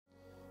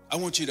I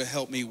want you to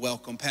help me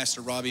welcome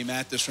Pastor Robbie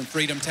Mathis from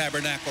Freedom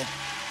Tabernacle.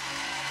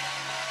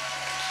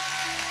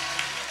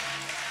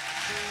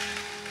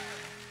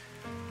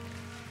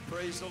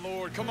 Praise the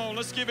Lord. Come on,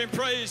 let's give him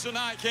praise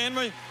tonight, can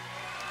we?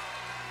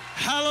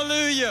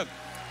 Hallelujah.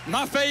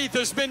 My faith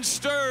has been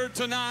stirred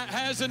tonight,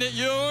 hasn't it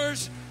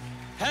yours?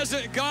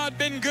 Hasn't God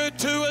been good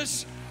to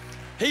us?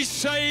 He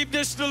saved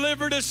us,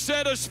 delivered us,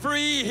 set us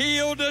free,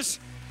 healed us.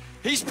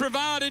 He's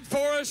provided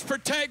for us,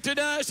 protected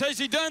us. Has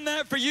he done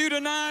that for you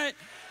tonight?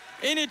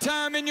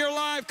 Anytime in your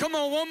life? Come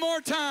on, one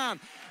more time.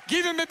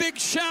 Give him a big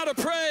shout of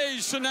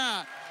praise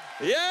tonight.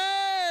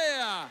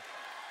 Yeah!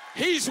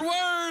 He's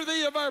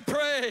worthy of our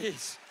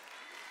praise.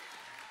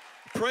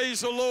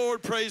 Praise the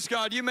Lord, praise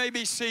God. You may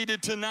be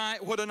seated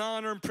tonight. What an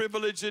honor and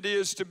privilege it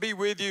is to be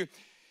with you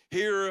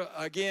here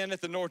again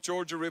at the North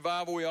Georgia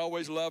Revival. We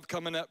always love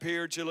coming up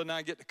here. Jill and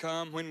I get to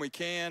come when we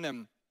can.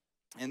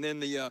 And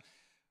then the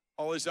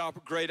always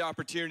great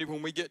opportunity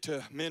when we get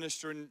to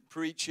minister and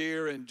preach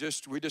here, and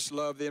we just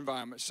love the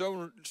environment.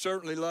 So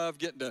certainly love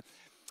getting to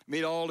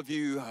meet all of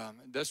you.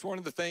 That's one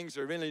of the things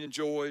I really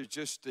enjoy, is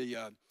just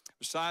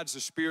besides the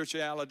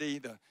spirituality,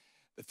 the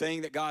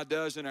thing that God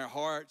does in our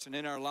hearts and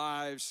in our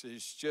lives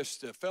is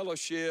just the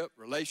fellowship,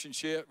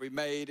 relationship we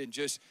made, and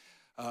just,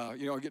 I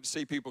get to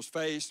see people's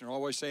face, and they're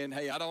always saying,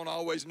 hey, I don't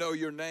always know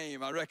your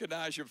name. I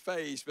recognize your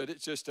face, but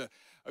it's just a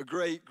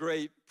great,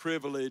 great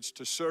privilege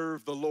to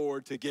serve the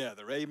Lord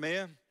together.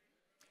 Amen?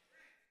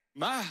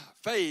 My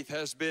faith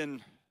has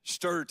been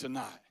stirred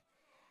tonight.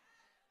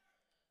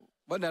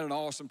 Wasn't that an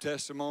awesome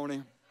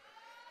testimony?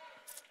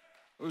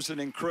 It was an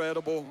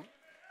incredible,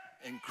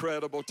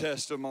 incredible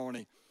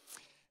testimony.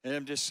 And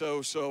I'm just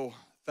so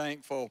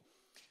thankful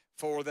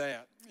for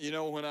that. You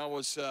know, when I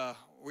was,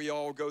 we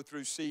all go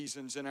through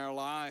seasons in our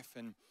life.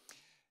 And,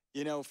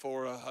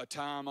 for a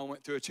time, I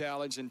went through a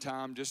challenging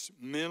time just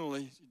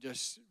mentally,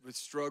 just with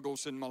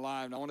struggles in my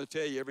life. And I want to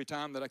tell you, every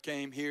time that I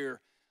came here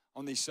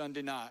on these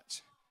Sunday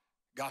nights,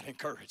 God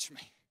encouraged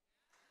me.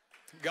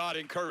 God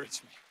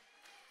encouraged me.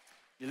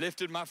 He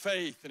lifted my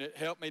faith, and it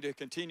helped me to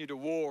continue to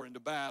war and to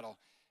battle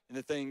in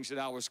the things that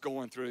I was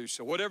going through.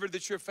 So whatever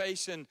that you're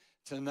facing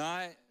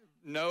tonight,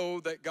 know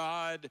that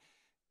God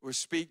will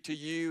speak to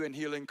you and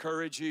he'll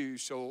encourage you.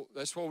 So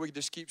that's why we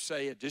just keep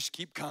saying, just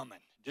keep coming.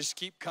 Just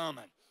keep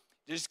coming.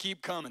 Just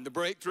keep coming. The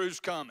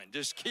breakthrough's coming.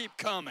 Just keep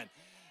coming.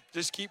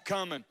 Just keep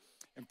coming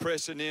and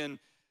pressing in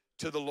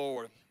to the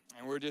Lord.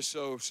 And we're just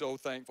so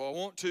thankful. I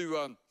want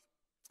to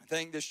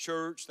thank this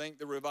church, thank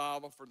the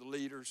revival for the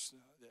leaders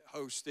that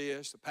host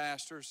this, the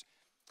pastors.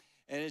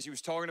 And as he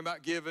was talking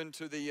about giving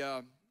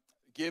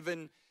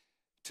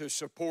to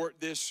support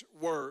this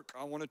work,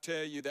 I want to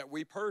tell you that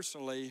we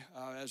personally,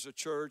 as a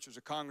church, as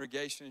a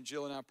congregation, and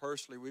Jill and I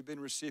personally, we've been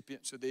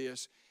recipients of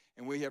this,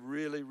 and we have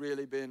really,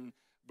 really been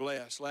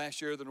blessed.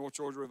 Last year, the North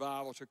Georgia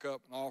Revival took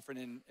up an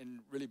offering and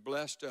really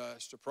blessed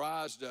us,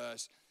 surprised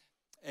us,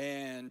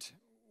 and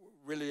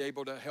really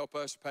able to help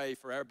us pay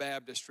for our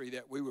baptistry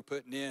that we were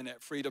putting in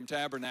at Freedom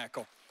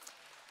Tabernacle.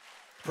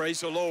 Praise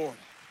the Lord.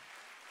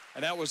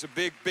 And that was a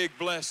big, big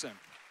blessing.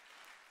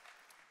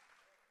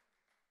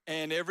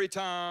 And every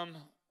time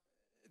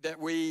that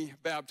we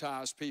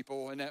baptize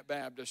people in that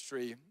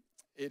baptistry,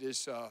 it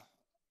is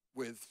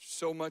with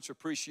so much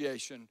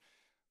appreciation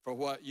for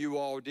what you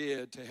all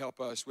did to help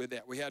us with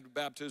that. We had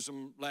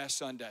baptism last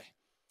Sunday.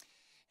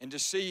 And to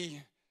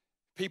see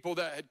people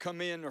that had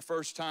come in their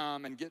first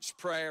time and gets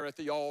prayer at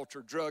the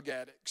altar, drug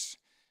addicts,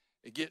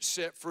 they get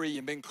set free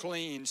and been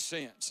clean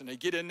since. And they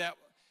get in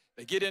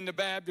the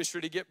baptistry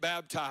to get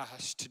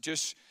baptized,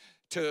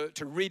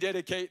 to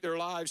rededicate their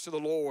lives to the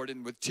Lord,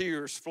 and with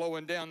tears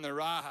flowing down their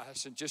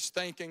eyes and just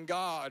thanking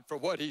God for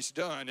what he's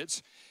done.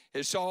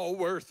 It's all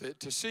worth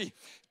it to see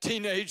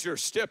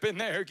teenagers step in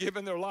there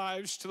giving their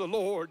lives to the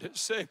Lord and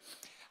say,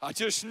 I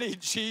just need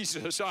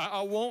Jesus.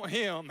 I want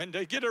him. And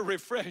to get a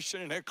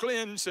refreshing and a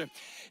cleansing,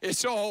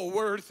 it's all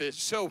worth it.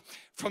 So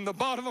from the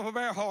bottom of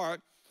our heart,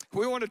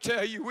 we want to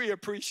tell you we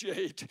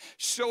appreciate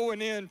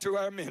sowing into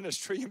our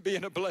ministry and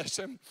being a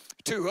blessing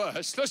to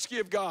us. Let's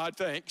give God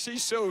thanks.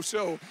 He's so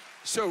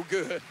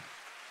good.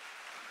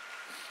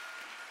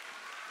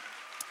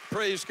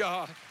 Praise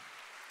God.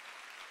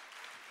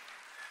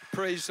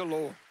 Praise the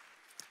Lord.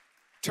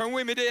 Turn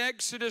with me to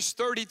Exodus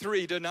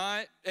 33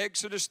 tonight.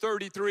 Exodus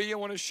 33, I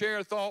want to share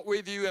a thought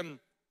with you and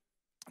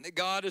that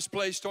God has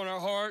placed on our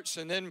hearts,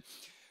 and then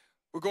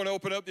we're going to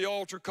open up the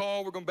altar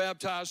call. We're going to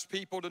baptize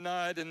people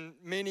tonight, and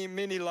many,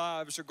 many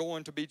lives are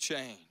going to be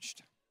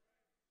changed.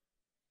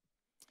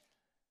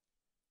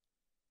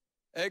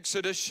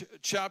 Exodus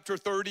chapter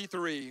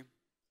 33.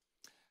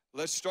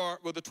 Let's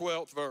start with the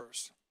 12th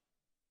verse.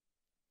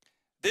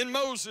 Then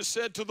Moses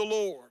said to the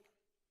Lord,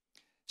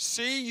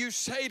 see, you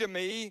say to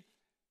me,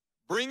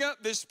 bring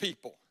up this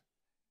people,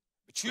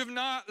 but you have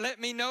not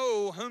let me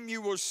know whom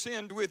you will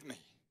send with me.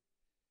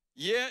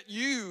 Yet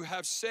you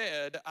have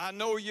said, I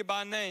know you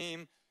by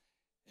name,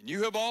 and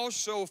you have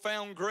also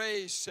found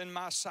grace in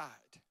my sight.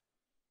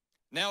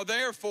 Now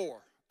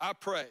therefore, I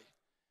pray,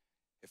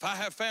 if I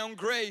have found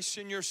grace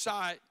in your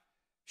sight,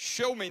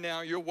 show me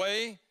now your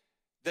way,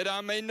 that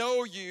I may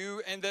know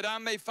you and that I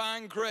may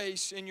find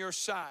grace in your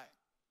sight.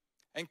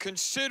 And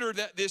consider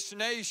that this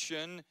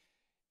nation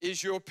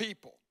is your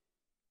people.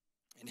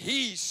 And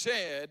he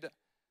said,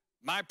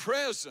 my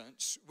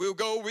presence will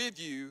go with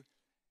you,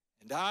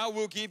 and I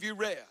will give you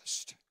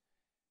rest.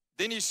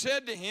 Then he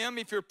said to him,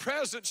 if your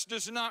presence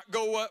does not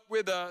go up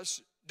with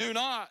us, do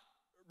not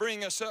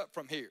bring us up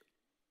from here.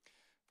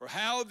 For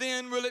how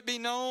then will it be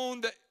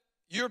known that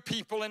your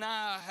people and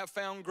I have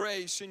found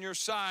grace in your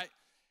sight,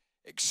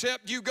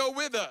 except you go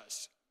with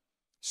us?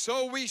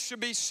 So we should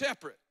be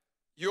separate,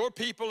 your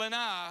people and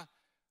I,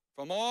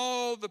 from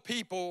all the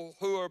people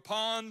who are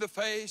upon the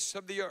face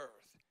of the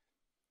earth.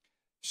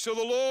 So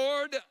the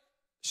Lord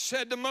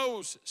said to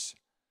Moses,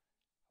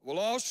 I will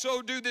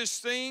also do this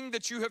thing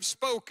that you have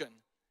spoken,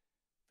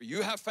 for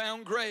you have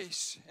found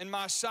grace in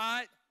my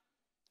sight,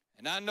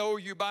 and I know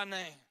you by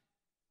name.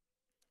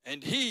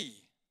 And he,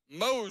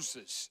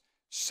 Moses,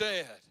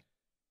 said,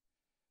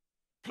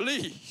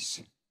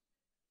 please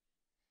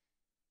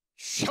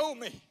show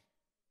me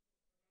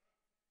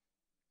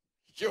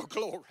your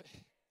glory.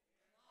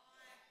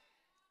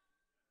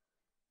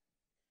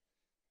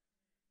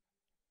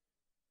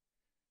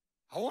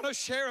 I want to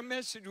share a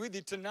message with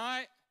you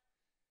tonight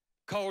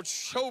called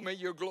Show Me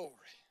Your Glory.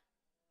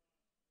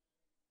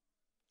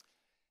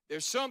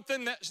 There's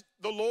something that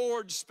the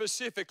Lord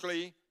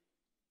specifically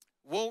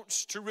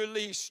wants to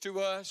release to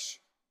us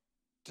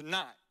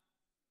tonight,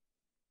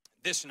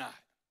 this night.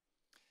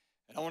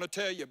 And I want to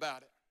tell you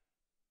about it.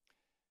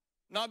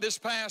 Not this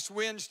past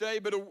Wednesday,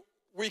 but a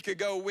week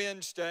ago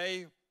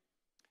Wednesday,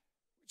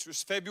 which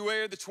was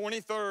February the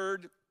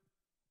 23rd,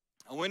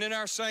 I went in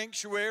our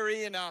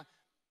sanctuary and I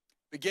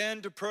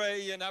began to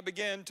pray and I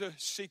began to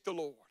seek the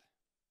Lord.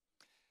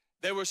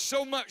 There was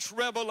so much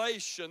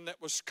revelation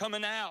that was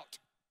coming out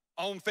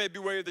on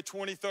February the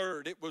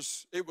 23rd. It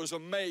was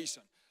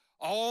amazing.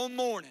 All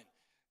morning,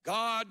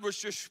 God was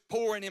just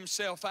pouring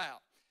himself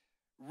out.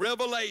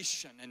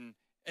 Revelation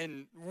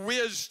and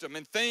wisdom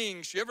and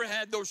things. You ever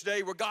had those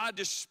days where God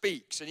just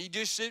speaks and he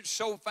just sits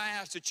so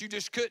fast that you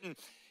just couldn't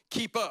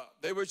keep up?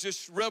 There was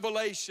just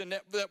revelation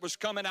that was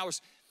coming. I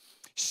was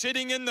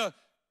sitting in the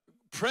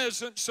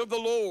presence of the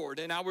Lord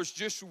and I was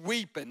just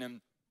weeping, and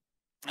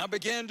I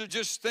began to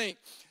just think,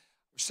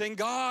 saying,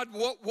 God,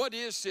 what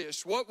is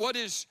this?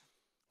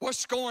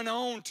 What's going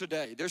on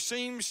today? There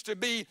seems to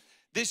be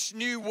this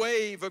new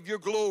wave of your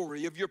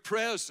glory, of your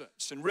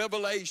presence and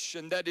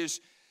revelation that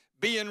is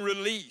being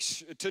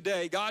released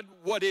today. God,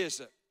 what is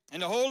it?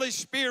 And the Holy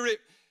Spirit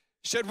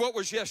said, what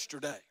was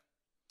yesterday?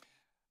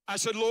 I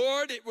said,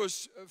 Lord, it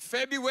was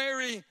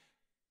February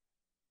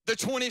the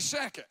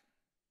 22nd.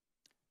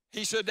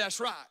 He said, that's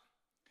right.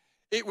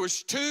 It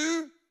was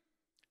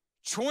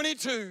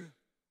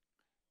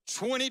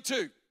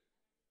 2/22/22.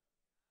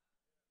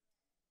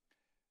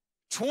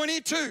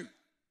 22.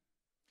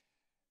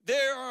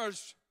 There are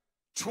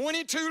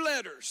 22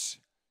 letters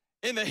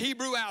in the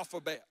Hebrew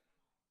alphabet.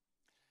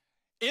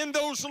 In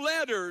those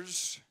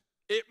letters,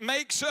 it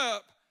makes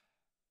up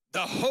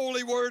the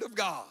holy word of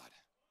God.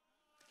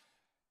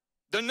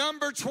 The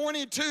number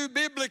 22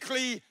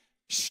 biblically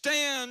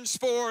stands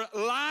for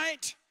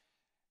light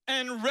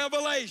and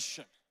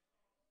revelation.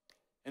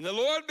 And the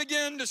Lord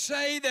began to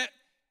say that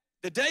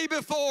the day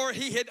before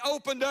he had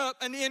opened up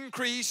an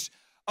increase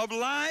of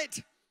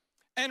light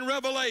and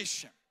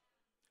revelation.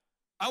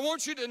 I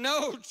want you to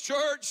know,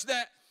 church,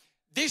 that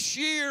this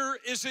year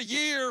is a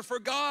year for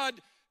God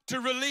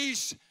to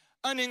release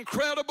an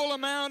incredible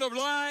amount of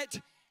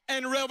light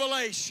and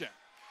revelation.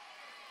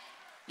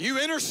 You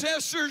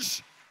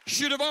intercessors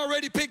should have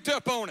already picked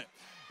up on it.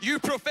 You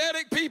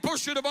prophetic people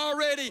should have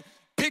already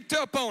picked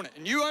up on it.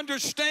 And you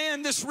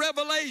understand this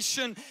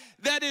revelation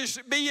that is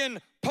being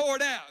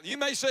poured out. You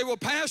may say, well,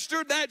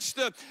 Pastor, that's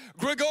the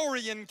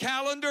Gregorian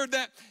calendar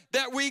that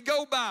we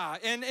go by,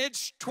 and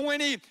it's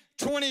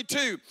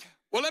 2022.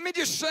 Well, let me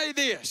just say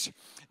this.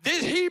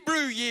 This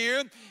Hebrew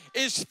year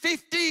is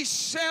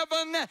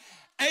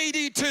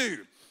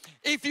 5782.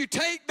 If you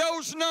take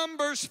those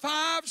numbers,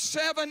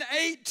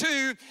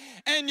 5782,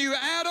 and you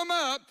add them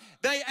up,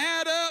 they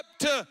add up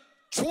to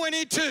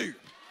 22.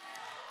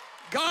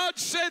 God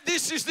said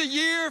this is the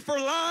year for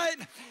light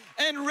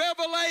and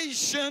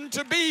revelation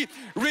to be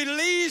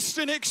released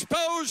and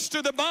exposed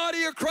to the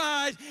body of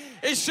Christ.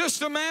 It's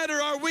just a matter,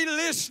 are we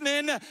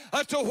listening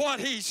to what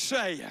he's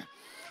saying?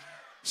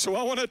 So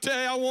I want to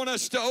tell you, I want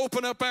us to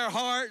open up our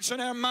hearts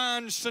and our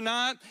minds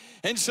tonight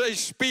and say,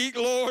 speak,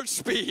 Lord,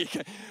 speak.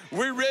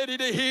 We're ready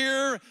to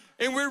hear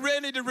and we're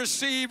ready to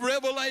receive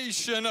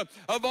revelation of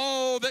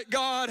all that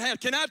God has.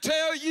 Can I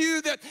tell you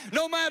that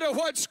no matter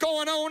what's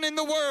going on in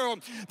the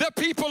world, the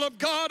people of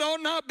God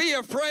ought not be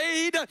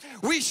afraid.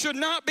 We should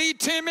not be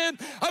timid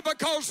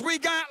because we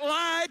got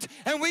light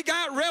and we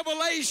got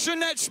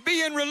revelation that's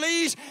being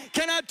released.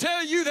 Can I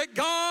tell you that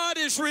God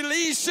is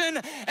releasing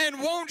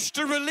and wants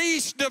to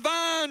release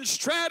divine given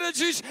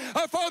strategies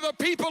for the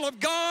people of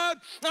God,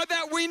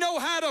 that we know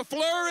how to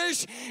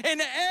flourish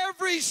in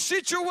every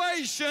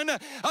situation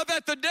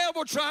that the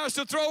devil tries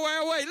to throw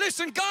our way.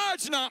 Listen,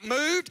 God's not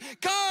moved.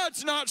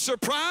 God's not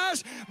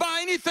surprised by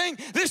anything.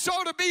 This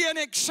ought to be an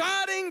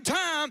exciting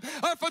time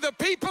for the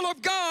people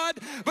of God,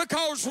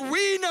 because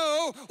we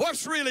know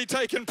what's really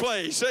taking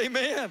place.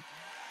 Amen.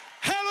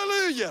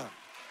 Hallelujah.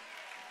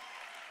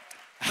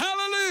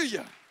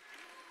 Hallelujah.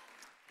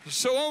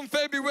 So on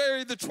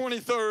February the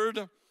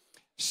 23rd,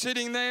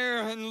 sitting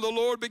there, and the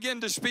Lord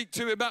began to speak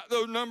to me about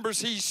those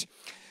numbers,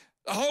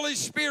 the Holy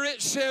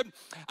Spirit said,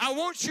 I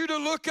want you to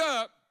look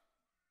up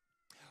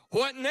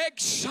what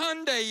next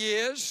Sunday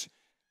is,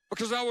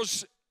 because I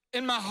was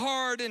in my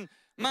heart and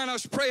mind, I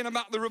was praying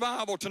about the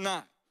revival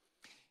tonight.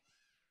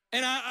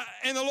 And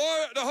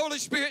the Holy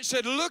Spirit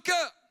said, look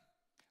up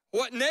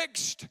what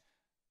next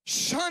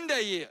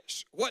Sunday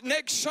is, what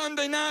next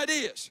Sunday night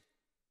is.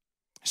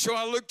 So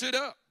I looked it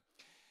up,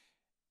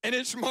 and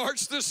it's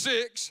March the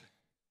 6th,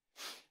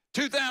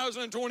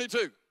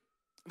 2022.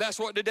 That's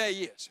what today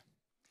is.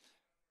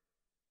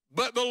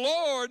 But the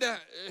Lord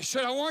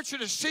said, I want you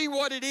to see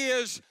what it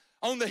is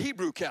on the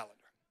Hebrew calendar.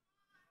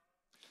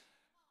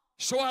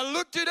 So I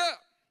looked it up,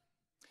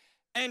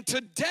 and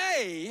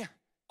today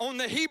on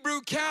the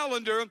Hebrew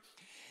calendar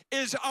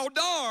is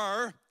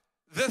Adar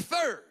the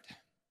 3rd.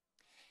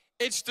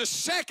 It's the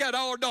second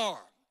Adar.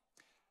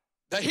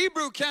 The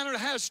Hebrew calendar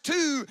has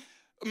 2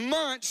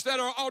 months that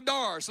are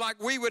Adars, like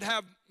we would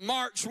have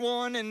March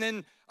 1 and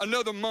then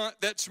another month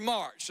that's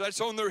March. That's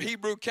on their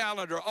Hebrew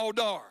calendar,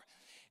 Adar.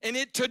 And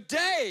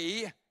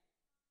today,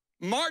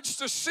 March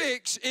the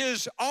 6th,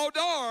 is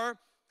Adar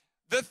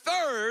the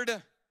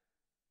 3rd.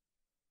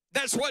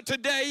 That's what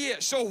today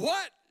is. So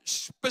what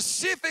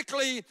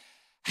specifically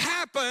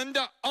happened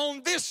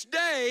on this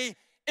day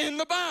in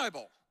the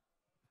Bible?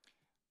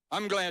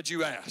 I'm glad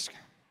you asked.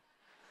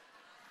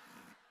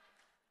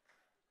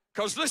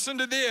 Because listen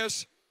to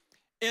this.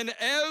 In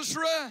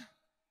Ezra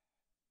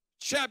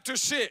chapter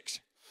 6.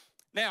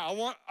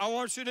 Now, I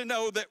want you to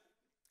know that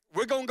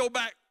we're going to go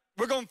back.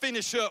 We're going to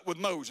finish up with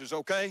Moses,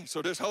 okay?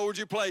 So just hold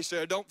your place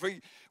there. Don't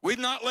forget, we've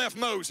not left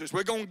Moses.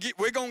 We're going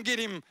to get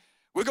him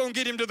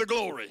to the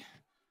glory.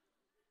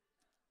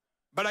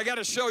 But I got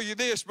to show you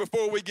this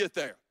before we get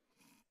there.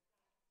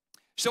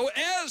 So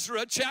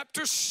Ezra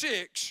chapter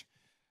 6,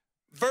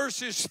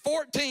 verses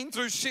 14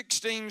 through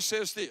 16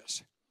 says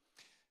this.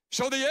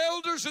 So the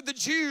elders of the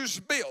Jews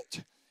built,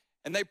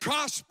 and they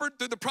prospered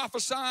through the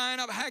prophesying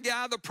of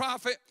Haggai the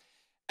prophet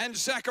and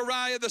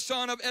Zechariah the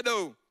son of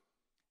Edo.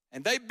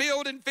 And they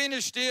built and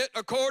finished it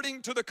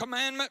according to the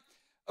commandment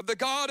of the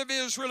God of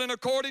Israel and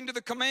according to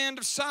the command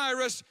of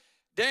Cyrus,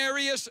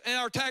 Darius, and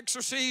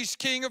Artaxerxes,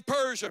 king of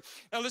Persia.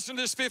 Now listen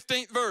to this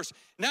 15th verse.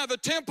 Now the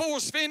temple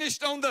was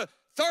finished on the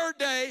 3rd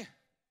day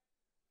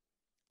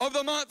of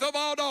the month of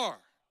Adar.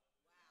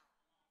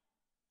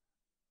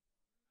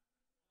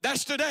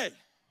 That's today.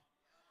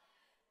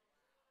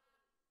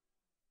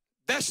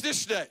 That's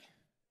this day.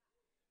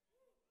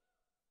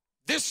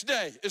 This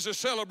day is a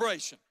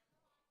celebration.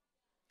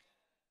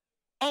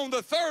 On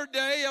the 3rd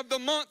day of the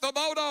month of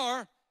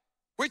Adar,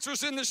 which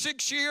was in the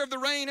 6th year of the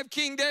reign of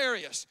King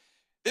Darius,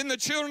 then the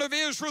children of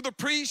Israel, the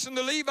priests and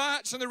the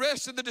Levites and the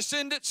rest of the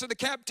descendants of the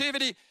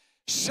captivity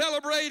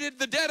celebrated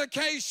the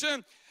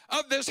dedication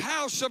of this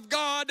house of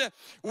God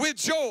with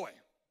joy.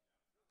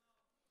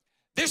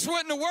 This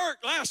wouldn't have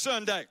worked last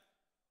Sunday.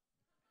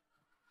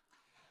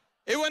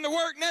 It wouldn't have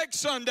worked next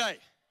Sunday.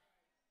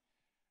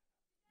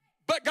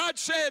 But God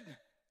said,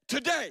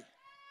 today,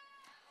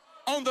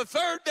 on the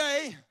 3rd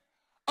day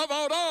of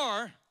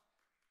Adar,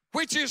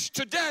 which is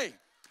today.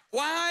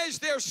 Why is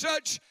there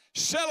such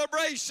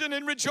celebration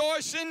and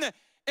rejoicing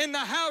in the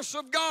house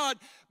of God?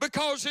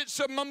 Because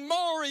it's a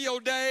memorial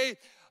day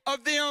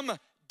of them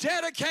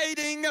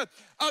dedicating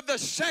of the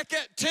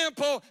second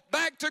temple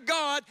back to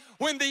God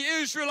when the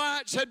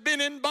Israelites had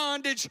been in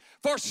bondage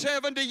for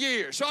 70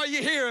 years. Are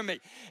you hearing me?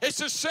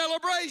 It's a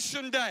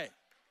celebration day.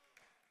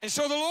 And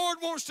so the Lord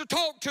wants to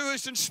talk to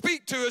us and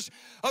speak to us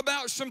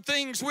about some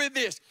things with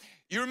this.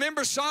 You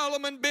remember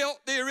Solomon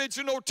built the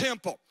original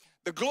temple.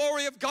 The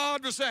glory of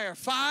God was there.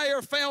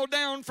 Fire fell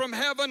down from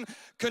heaven,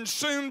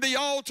 consumed the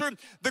altar.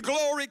 The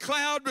glory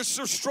cloud was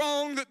so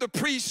strong that the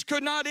priests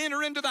could not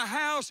enter into the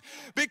house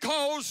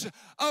because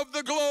of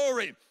the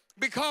glory.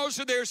 Because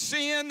of their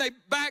sin, they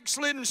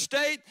backslidden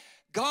state.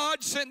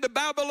 God sent the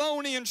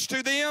Babylonians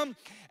to them,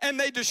 and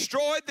they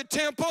destroyed the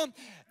temple.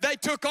 They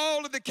took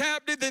all of the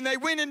captive, then they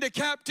went into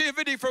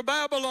captivity for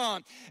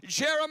Babylon.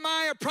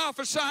 Jeremiah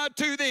prophesied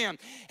to them,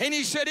 and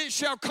he said, it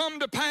shall come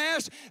to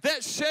pass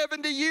that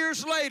 70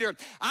 years later,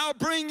 I'll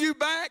bring you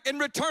back and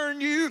return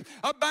you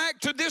back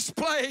to this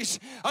place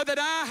that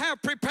I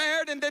have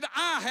prepared and that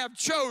I have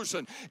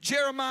chosen.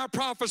 Jeremiah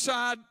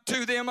prophesied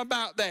to them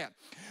about that.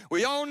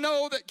 We all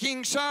know that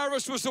King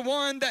Cyrus was the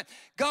one that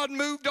God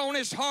moved on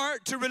his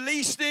heart to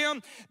release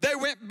them. They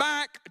went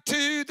back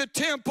to the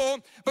temple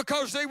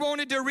because they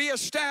wanted to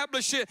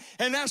reestablish it.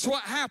 And that's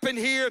what happened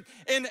here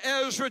in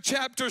Ezra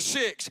chapter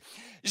 6.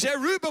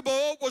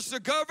 Zerubbabel was the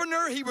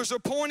governor. He was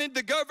appointed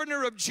the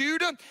governor of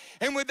Judah.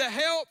 And with the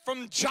help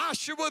from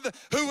Joshua,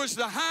 who was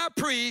the high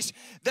priest,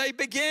 they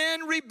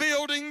began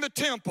rebuilding the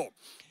temple.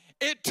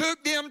 It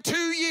took them 2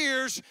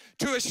 years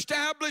to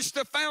establish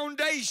the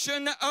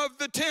foundation of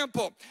the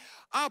temple.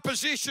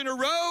 Opposition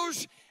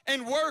arose,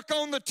 and work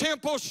on the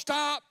temple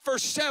stopped for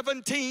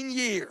 17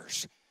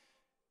 years.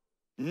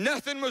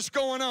 Nothing was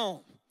going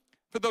on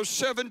for those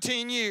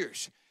 17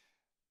 years.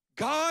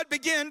 God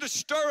began to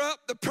stir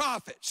up the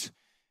prophets.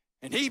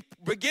 And he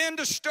began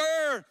to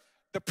stir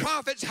the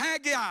prophets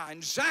Haggai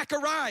and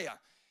Zechariah.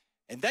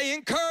 And they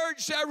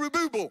encouraged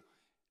Zerubbabel.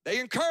 They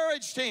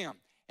encouraged him.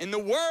 And the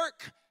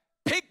work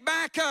picked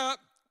back up.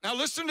 Now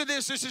listen to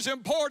this. This is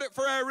important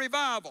for our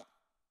revival.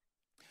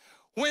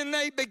 When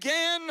they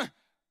began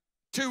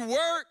to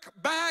work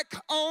back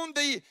on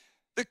the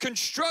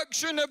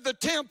construction of the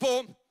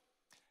temple,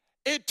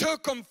 it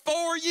took them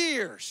 4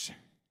 years.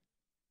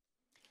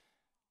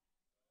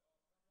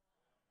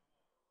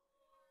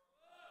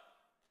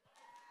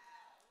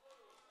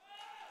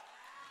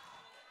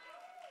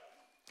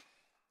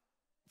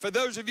 For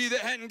those of you that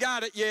hadn't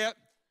got it yet,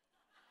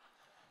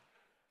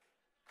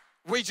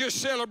 we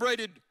just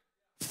celebrated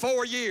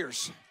 4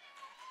 years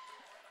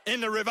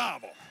in the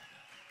revival.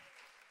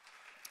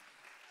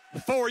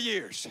 4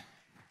 years.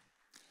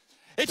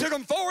 It took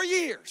them 4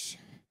 years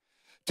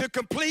to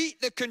complete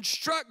the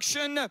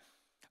construction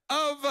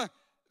of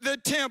the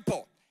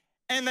temple.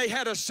 And they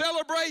had a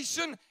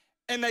celebration,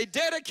 and they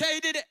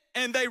dedicated it,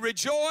 and they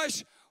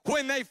rejoiced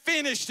when they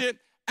finished it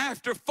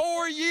after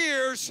 4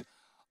 years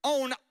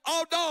on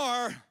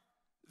Adar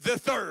the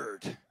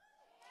 3rd.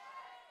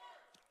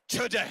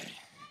 Today.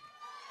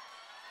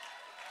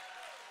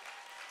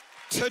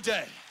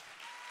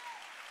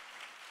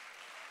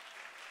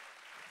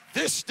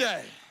 This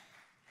day.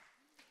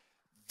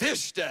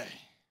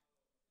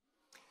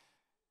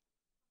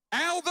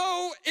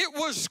 Although it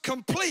was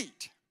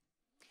complete,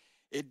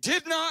 it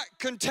did not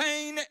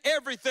contain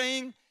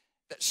everything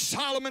that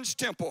Solomon's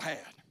temple had.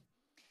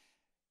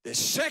 The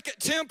second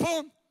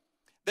temple,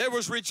 there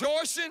was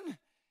rejoicing,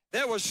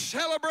 there was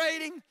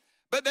celebrating,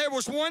 but there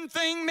was one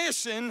thing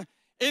missing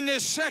in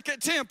this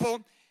second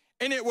temple,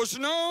 and it was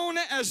known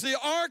as the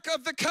Ark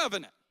of the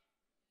Covenant.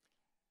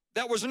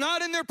 That was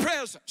not in their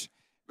presence.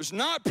 It was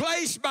not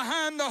placed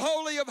behind the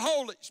Holy of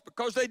Holies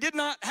because they did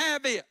not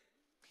have it.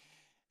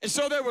 And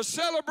so they were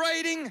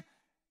celebrating.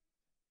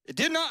 It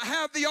did not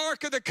have the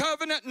Ark of the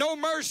Covenant, no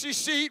mercy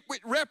seat,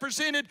 which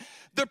represented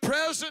the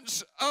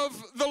presence of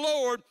the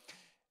Lord.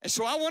 And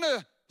so I want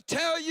to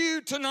tell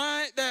you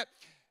tonight that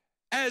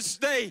as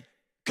they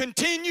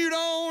continued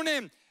on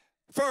and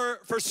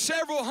for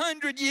several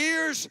hundred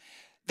years,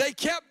 they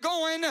kept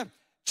going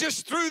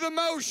just through the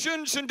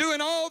motions and doing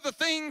all the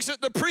things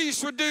that the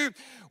priests would do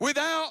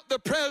without the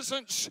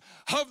presence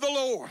of the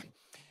Lord.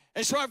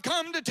 And so I've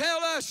come to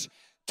tell us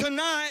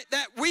tonight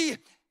that we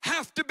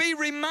have to be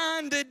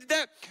reminded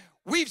that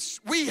we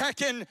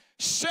can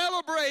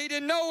celebrate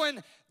in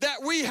knowing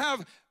that we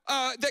have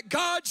that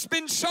God's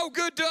been so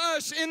good to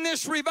us in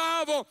this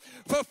revival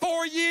for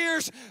 4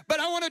 years.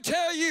 But I want to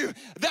tell you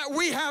that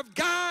we have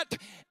got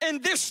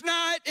in this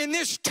night, in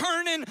this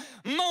turning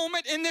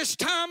moment, in this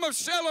time of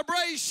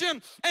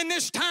celebration, in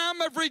this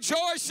time of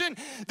rejoicing,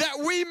 that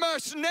we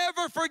must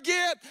never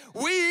forget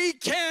we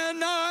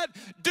cannot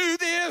do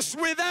this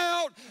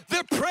without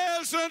the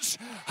presence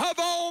of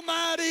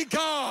Almighty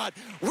God.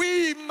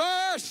 We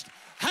must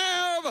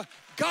have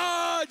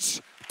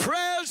God's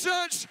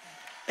presence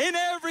in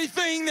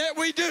everything that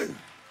we do.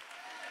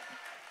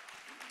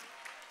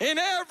 In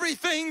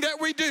everything that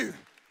we do,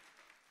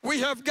 we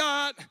have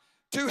got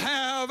to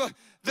have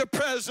the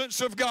presence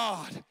of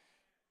God.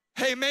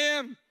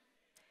 Amen.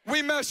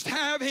 We must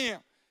have Him.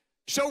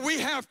 So we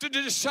have to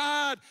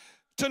decide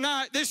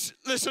tonight.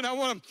 Listen,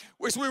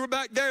 as we were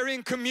back there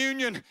in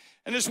communion,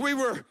 and as we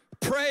were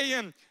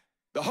praying,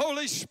 the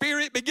Holy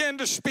Spirit began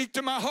to speak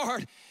to my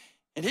heart.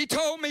 And He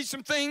told me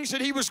some things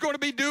that He was going to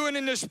be doing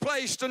in this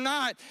place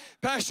tonight.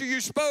 Pastor,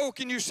 you spoke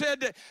and you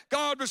said that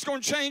God was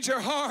going to change our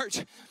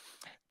hearts.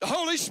 The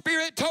Holy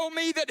Spirit told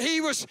me that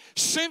He was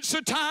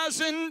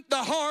sensitizing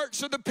the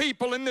hearts of the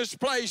people in this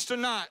place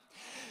tonight.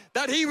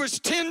 That He was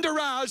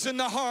tenderizing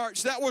the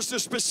hearts. That was the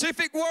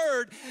specific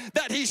word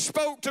that He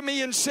spoke to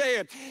me and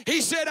said. He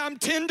said, I'm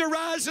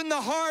tenderizing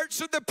the hearts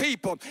of the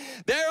people.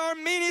 There are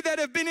many that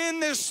have been in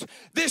this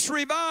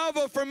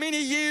revival for many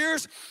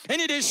years,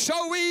 and it is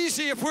so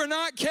easy, if we're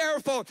not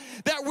careful,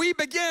 that we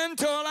begin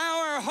to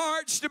allow our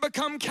hearts to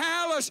become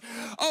callous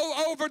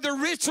over the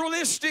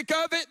ritualistic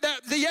of it,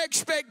 that the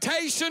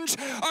expectations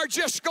are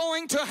just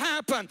going to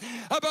happen.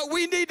 But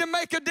we need to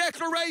make a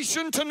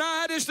declaration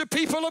tonight as the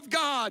people of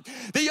God.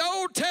 The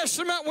Old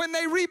Testament, when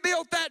they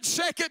rebuilt that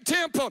second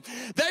temple,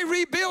 they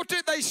rebuilt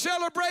it, they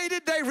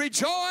celebrated, they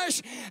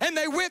rejoiced, and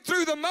they went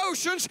through the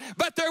motions,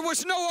 but there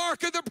was no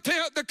Ark of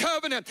the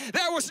Covenant.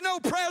 There was no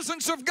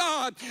presence of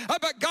God.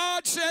 But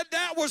God said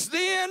that was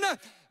then,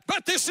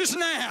 but this is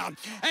now.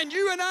 And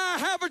you and I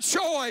have a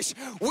choice.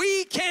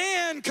 We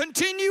can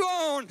continue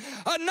on,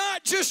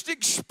 not just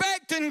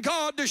expecting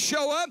God to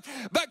show up,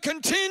 but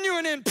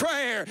continuing in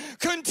prayer,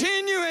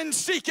 continuing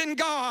seeking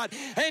God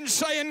and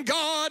saying,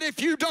 God,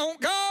 if you don't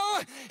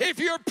go, if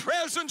your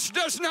presence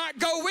does not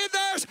go with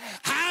us,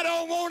 I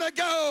don't want to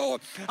go.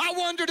 I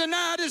wonder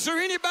tonight, is there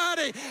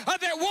anybody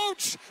that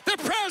wants the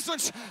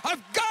presence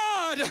of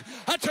God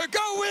to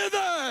go with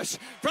us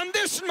from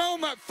this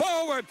moment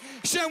forward?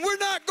 Saying we're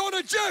not going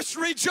to just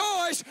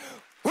rejoice,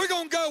 we're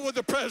going to go with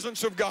the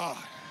presence of God.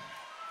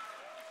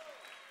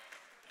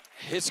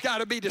 It's got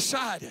to be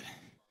decided.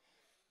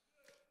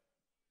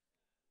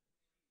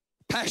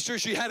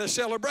 Pastors, you had a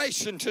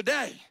celebration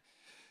today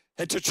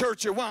at the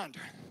Church of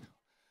Wonder.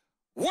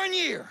 1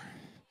 year,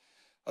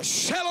 a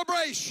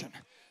celebration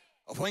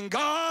of when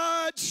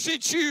God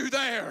sent you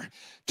there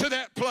to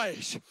that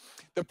place.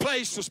 The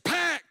place was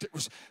packed. It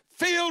was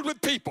filled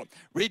with people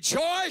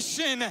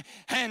rejoicing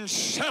and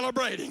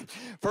celebrating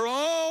for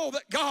all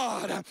that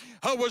God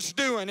was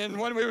doing. And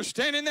when we were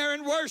standing there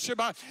in worship,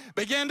 I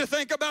began to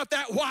think about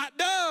that white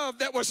dove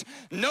that was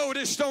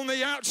noticed on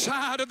the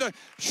outside of the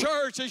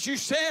church. As you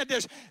said,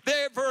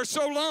 there for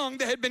so long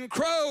there had been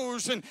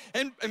crows and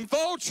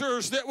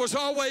vultures that was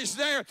always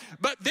there.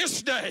 But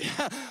this day,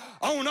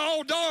 on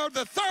Aldar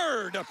the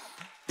 3rd,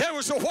 there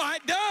was a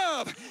white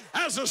dove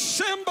as a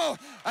symbol.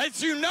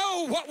 As you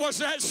know, what was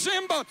that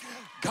symbol?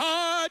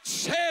 God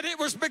said it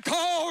was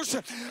because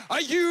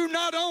you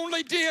not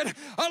only did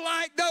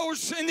like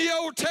those in the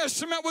Old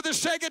Testament with the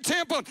second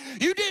temple,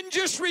 you didn't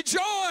just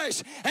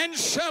rejoice and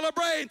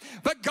celebrate,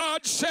 but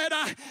God said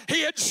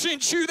He had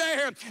sent you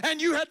there and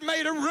you had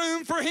made a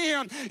room for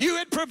Him. You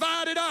had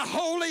provided a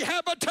holy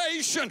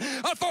habitation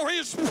for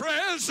His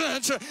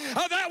presence.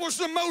 That was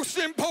the most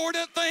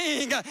important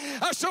thing.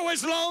 So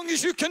as long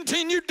as you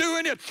continue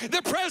doing it,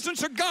 the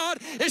presence of God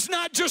is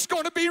not just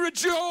going to be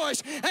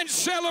rejoiced and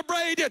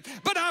celebrated,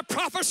 but I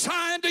prophesy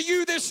unto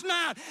you this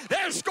night,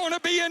 there's going to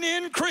be an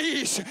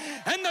increase,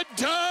 and the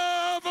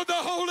dove of the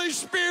Holy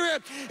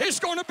Spirit is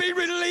going to be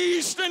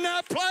released in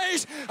that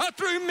place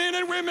through men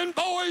and women,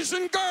 boys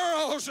and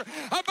girls,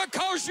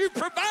 because you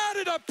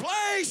provided a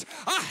place,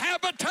 a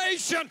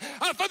habitation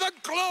for the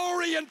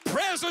glory and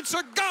presence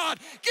of God.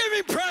 Give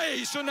Him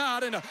praise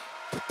tonight in the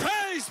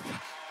praise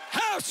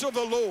house of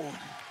the Lord.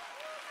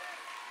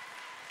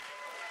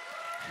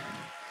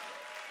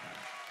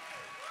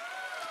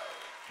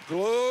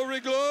 Glory,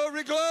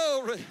 glory,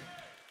 glory.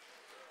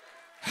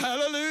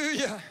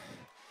 Hallelujah.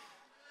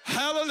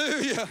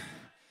 Hallelujah.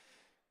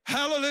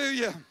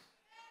 Hallelujah.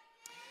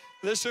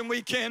 Listen,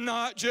 we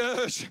cannot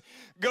just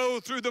go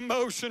through the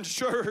motions,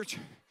 church.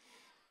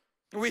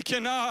 We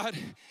cannot.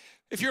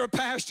 If you're a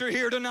pastor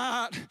here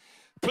tonight,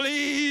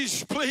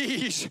 please,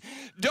 please,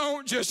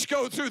 don't just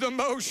go through the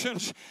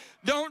motions.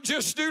 Don't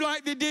just do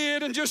like they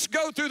did and just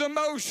go through the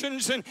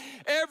motions and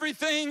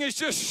everything is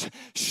just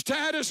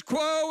status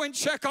quo and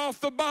check off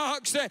the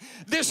box that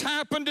this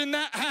happened and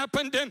that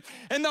happened,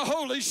 and the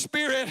Holy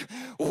Spirit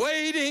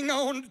waiting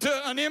on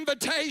an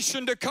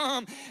invitation to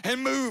come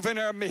and move in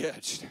our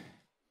midst.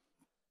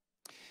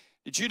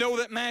 Did you know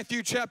that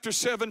Matthew chapter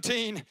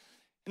 17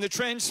 in the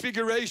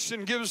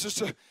Transfiguration gives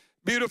us a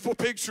beautiful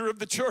picture of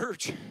the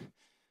church?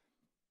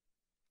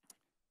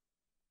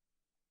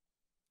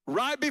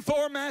 Right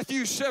before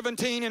Matthew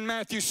 17 and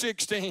Matthew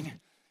 16,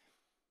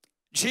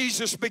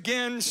 Jesus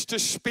begins to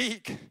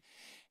speak,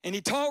 and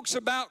He talks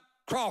about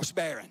cross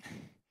bearing,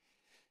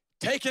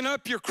 taking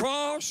up your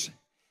cross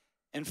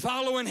and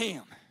following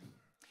Him.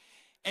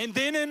 And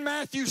then in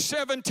Matthew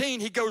 17,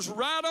 He goes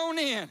right on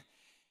in,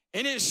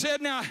 and it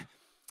said, now,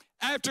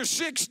 after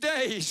 6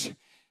 days,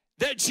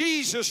 that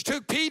Jesus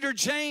took Peter,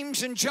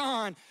 James, and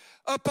John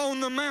up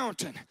on the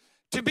mountain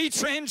to be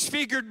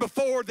transfigured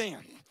before them.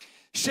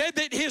 Said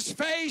that His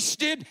face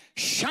did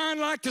shine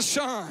like the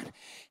sun,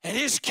 and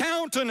His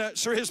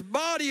countenance, or His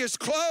body, His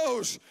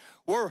clothes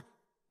were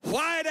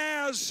white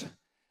as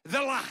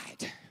the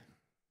light.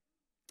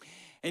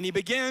 And He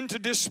began to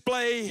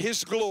display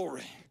His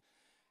glory.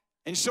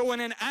 And so in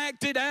an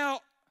acted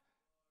out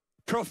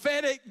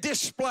prophetic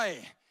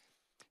display,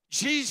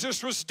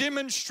 Jesus was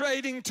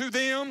demonstrating to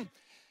them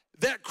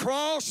that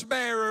cross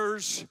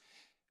bearers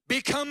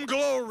become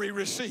glory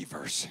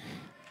receivers.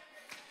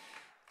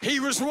 He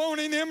was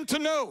wanting them to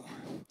know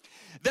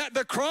that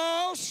the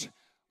cross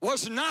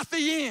was not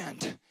the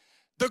end.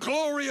 The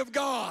glory of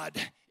God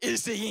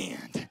is the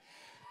end.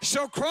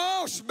 So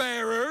cross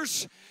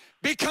bearers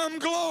become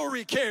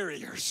glory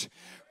carriers.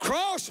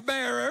 Cross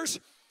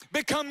bearers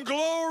become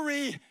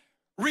glory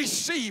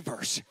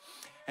receivers.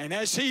 And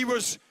as He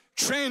was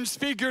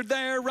transfigured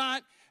there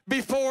right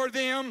before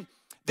them,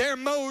 there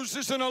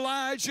Moses and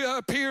Elijah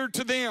appeared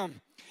to them.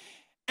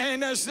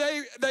 And as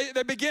they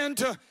began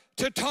to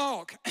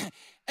talk,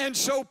 and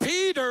so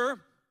Peter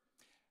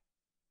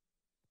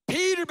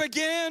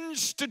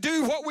begins to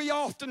do what we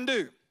often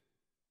do.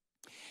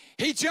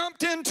 He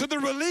jumped into the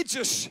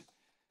religious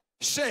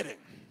setting.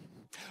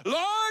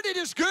 Lord, it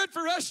is good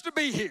for us to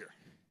be here.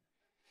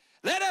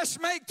 Let us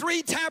make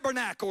 3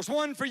 tabernacles,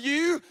 one for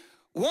you,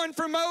 one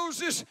for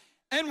Moses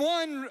and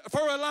one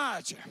for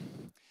Elijah.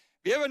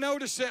 You ever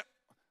notice that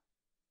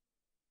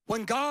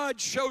when God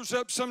shows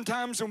up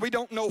sometimes and we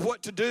don't know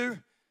what to do,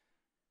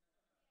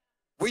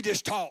 we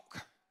just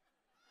talk.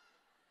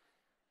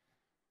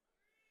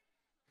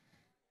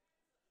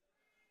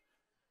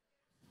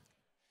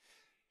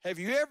 Have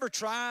you ever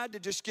tried to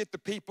just get the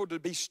people to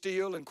be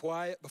still and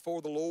quiet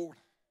before the Lord?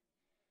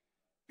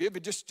 You ever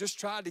just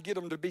tried to get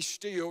them to be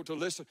still, to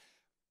listen?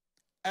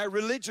 Our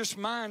religious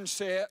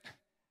mindset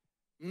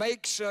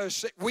makes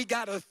us,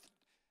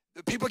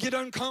 people get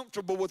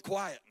uncomfortable with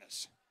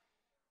quietness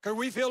because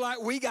we feel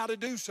like we got to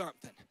do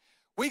something.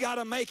 We got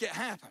to make it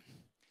happen.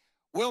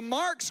 Well,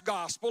 Mark's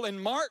gospel in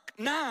Mark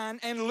 9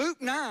 and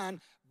Luke 9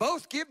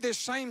 both give this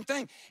same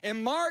thing.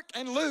 And Mark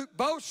and Luke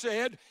both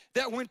said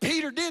that when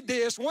Peter did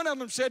this, one of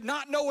them said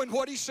not knowing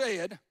what he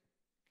said.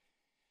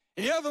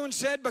 And the other one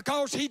said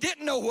because he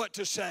didn't know what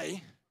to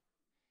say.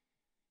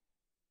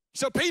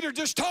 So Peter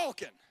just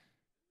talking.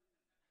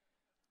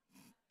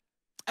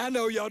 I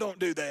know y'all don't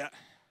do that.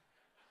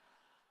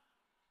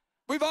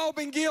 We've all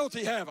been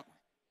guilty, haven't we?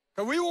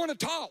 Because we want to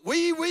talk.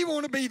 We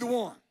want to be the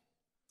one.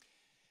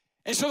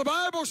 And so the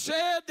Bible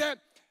said that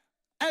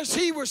as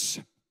he was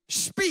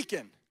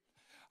speaking,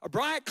 a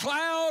bright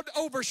cloud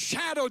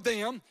overshadowed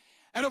them,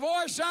 and a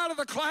voice out of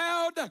the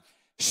cloud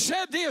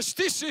said this,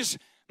 "This is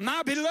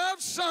my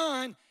beloved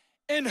Son,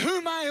 in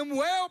whom I am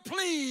well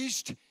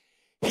pleased.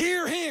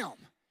 Hear him."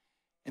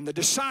 And the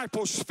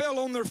disciples fell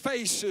on their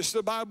faces,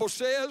 the Bible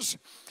says,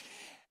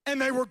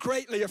 and they were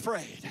greatly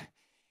afraid.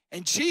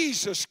 And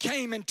Jesus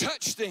came and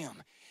touched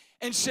them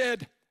and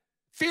said,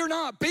 "Fear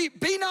not,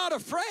 be not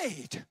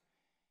afraid."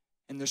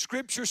 And the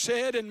scripture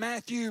said in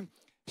Matthew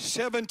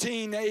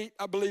 17:8,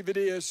 I believe it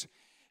is,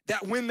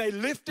 that when they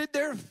lifted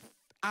their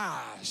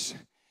eyes,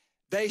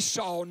 they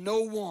saw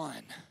no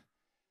one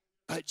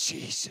but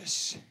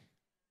Jesus.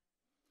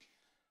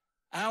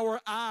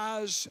 Our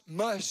eyes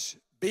must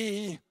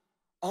be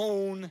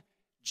on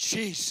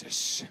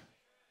Jesus.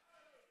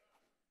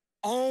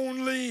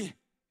 Only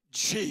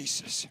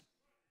Jesus.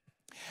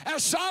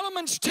 At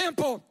Solomon's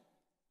temple,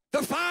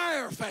 the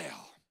fire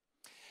fell.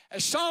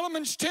 At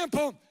Solomon's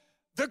temple,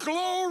 the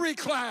glory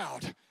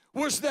cloud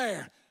was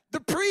there. The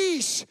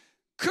priests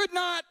could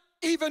not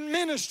even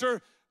minister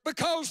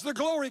because the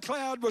glory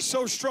cloud was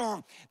so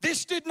strong.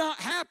 This did not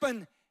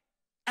happen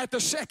at the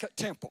second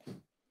temple.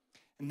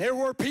 And there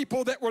were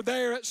people that were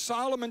there at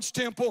Solomon's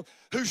temple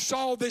who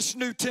saw this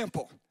new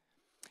temple.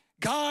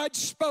 God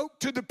spoke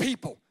to the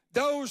people,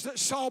 those that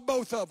saw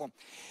both of them.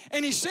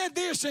 And he said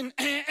this in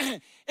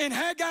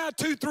Haggai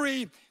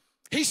 2:3.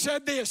 He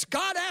said this.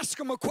 God asked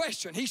him a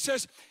question. He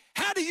says,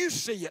 "How do you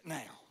see it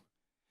now?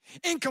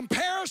 In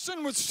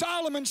comparison with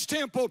Solomon's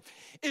temple,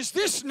 is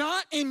this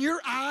not in your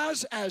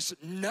eyes as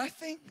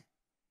nothing?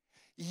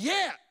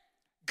 Yet,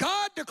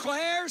 God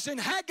declares in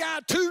Haggai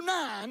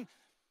 2:9,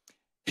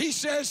 he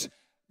says,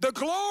 the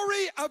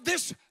glory of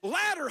this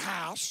latter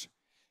house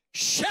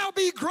shall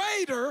be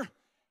greater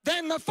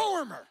than the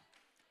former.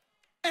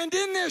 And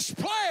in this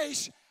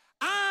place,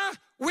 I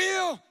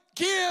will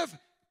give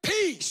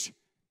peace."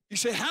 You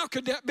say, how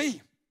could that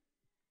be?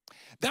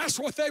 That's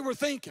what they were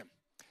thinking.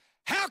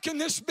 How can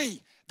this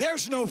be?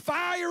 There's no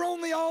fire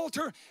on the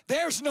altar.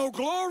 There's no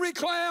glory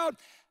cloud.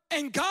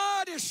 And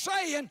God is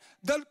saying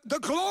the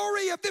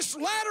glory of this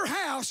latter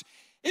house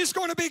is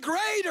going to be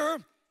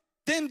greater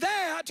than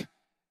that.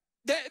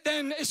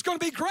 Then it's going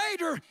to be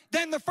greater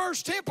than the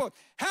first temple.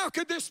 How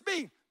could this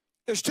be?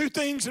 There's two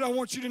things that I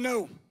want you to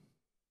know.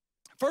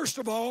 First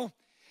of all,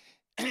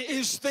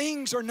 is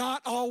things are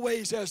not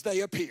always as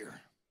they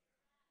appear.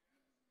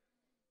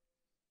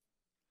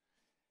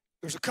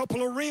 There's a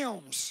couple of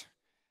realms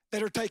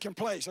that are taking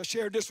place. I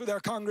shared this with our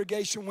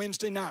congregation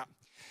Wednesday night.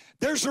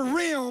 There's a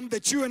realm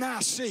that you and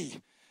I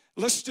see.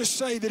 Let's just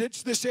say that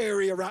it's this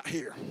area right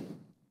here.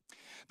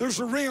 There's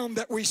a realm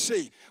that we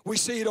see. We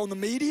see it on the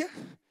media.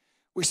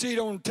 We see it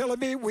on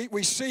television.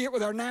 We see it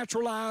with our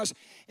natural eyes.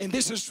 And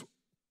this is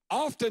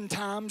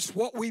oftentimes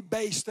what we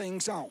base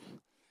things on.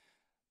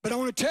 But I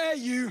want to tell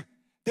you,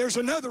 there's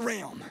another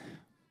realm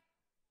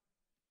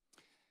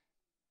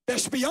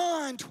that's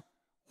beyond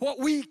what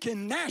we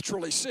can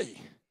naturally see,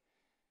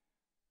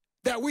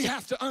 that we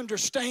have to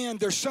understand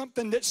there's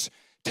something that's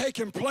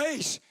taking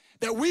place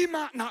that we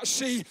might not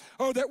see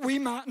or that we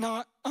might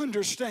not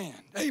understand.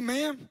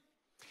 Amen?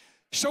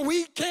 So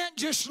we can't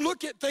just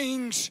look at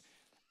things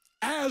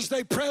as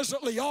they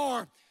presently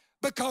are,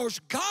 because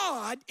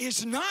God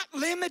is not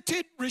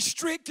limited,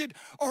 restricted,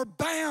 or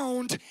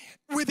bound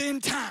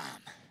within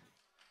time.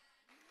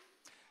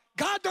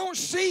 God don't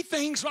see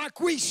things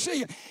like we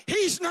see.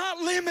 He's not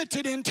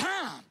limited in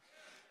time.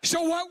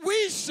 So what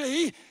we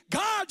see,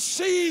 God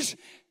sees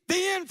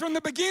the end from the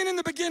beginning.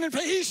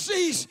 He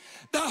sees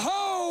the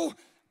whole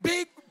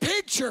big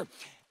picture.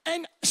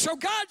 And so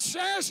God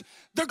says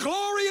the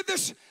glory of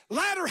this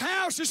latter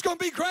house is going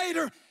to be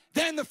greater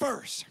than the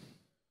first.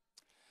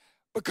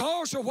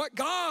 Because of what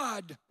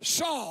God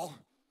saw,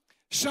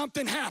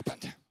 something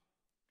happened.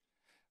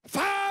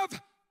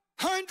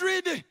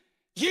 500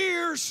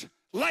 years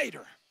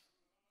later,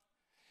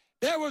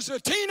 there was a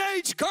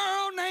teenage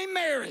girl named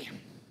Mary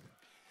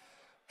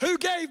who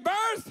gave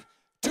birth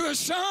to a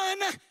son,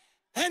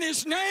 and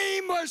his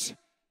name was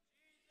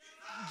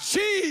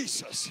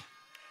Jesus.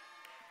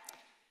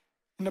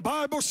 And the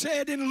Bible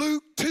said in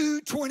Luke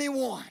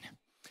 2:21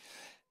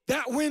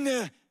 that when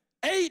the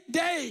 8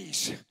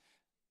 days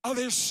of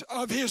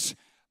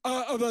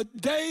the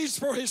days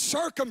for his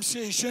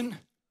circumcision,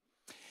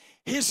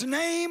 his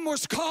name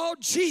was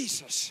called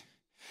Jesus,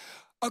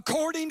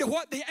 according to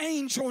what the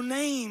angel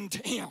named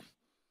him.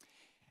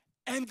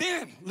 And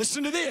then,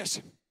 listen to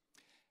this,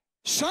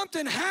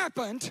 something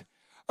happened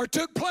or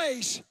took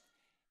place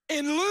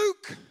in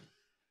Luke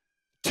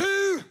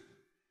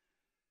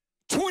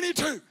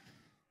 2:22.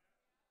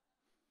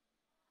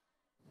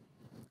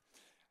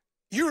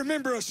 You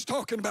remember us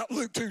talking about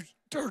Luke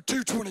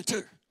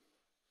 2:22.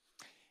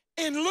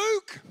 In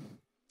Luke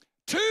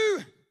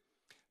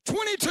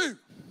 2:22,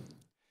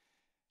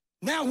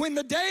 now when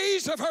the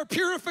days of her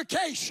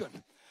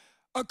purification,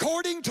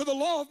 according to the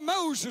law of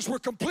Moses, were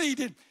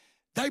completed,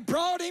 they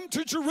brought him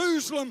to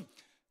Jerusalem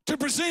to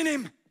present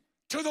him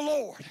to the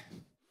Lord.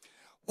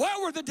 What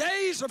were the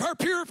days of her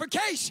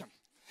purification?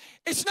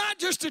 It's not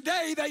just a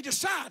day they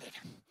decided.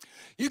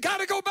 You got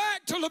to go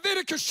back to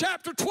Leviticus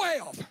chapter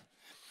 12.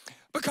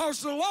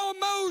 Because the law of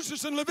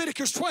Moses in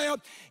Leviticus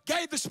 12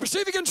 gave the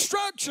specific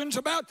instructions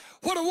about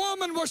what a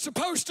woman was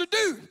supposed to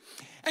do.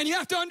 And you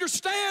have to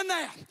understand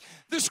that.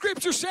 The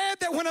scripture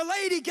said that when a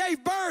lady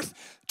gave birth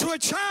to a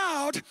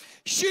child,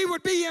 she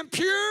would be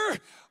impure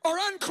or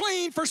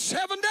unclean for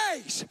 7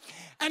 days.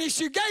 And if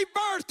she gave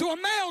birth to a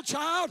male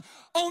child,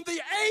 on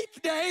the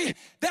 8th day,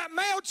 that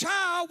male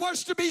child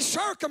was to be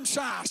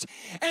circumcised.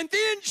 And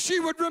then she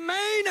would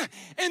remain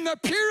in the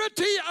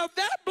purity of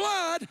that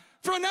blood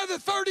for another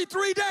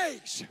 33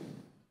 days.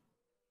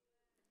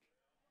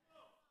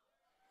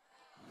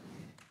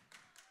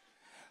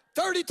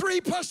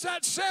 $33 plus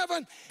that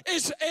 7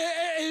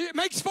 it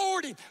makes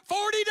 40.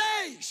 40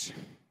 days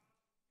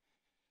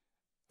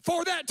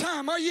for that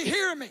time. Are you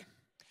hearing me?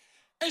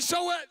 And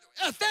so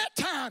at that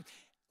time,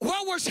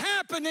 what was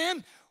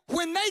happening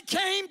when they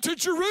came to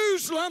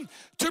Jerusalem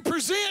to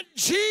present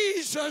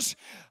Jesus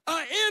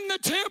in the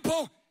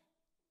temple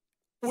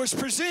was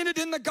presented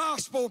in the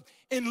gospel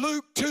in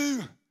Luke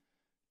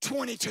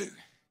 2:22.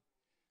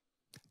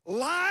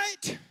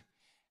 Light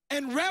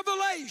and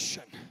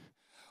revelation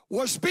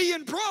was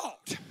being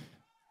brought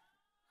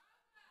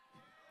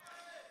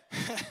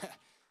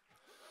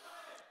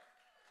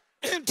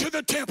into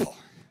the temple.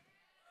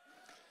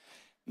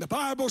 The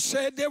Bible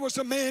said there was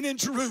a man in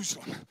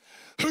Jerusalem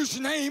whose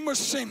name was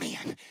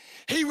Simeon.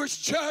 He was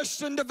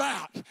just and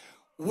devout,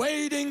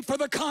 waiting for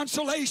the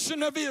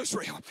consolation of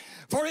Israel.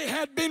 For it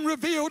had been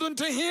revealed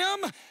unto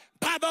him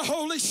by the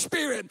Holy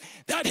Spirit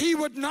that he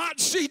would not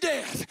see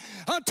death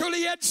until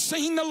he had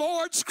seen the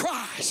Lord's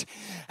Christ.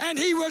 And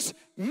he was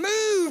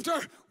moved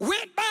or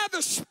went by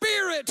the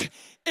Spirit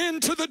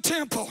into the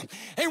temple.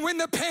 And when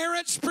the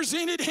parents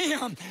presented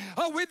him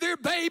with their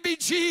baby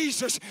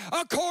Jesus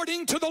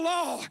according to the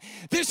law,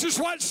 this is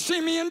what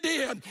Simeon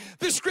did.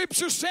 The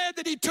scripture said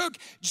that he took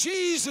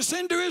Jesus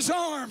into his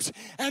arms,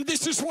 and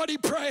this is what he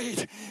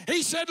prayed.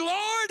 He said,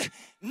 Lord,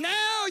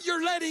 now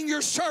you're letting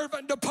your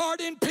servant depart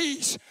in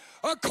peace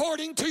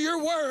according to your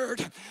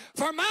word.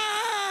 For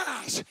my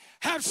eyes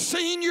have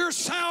seen your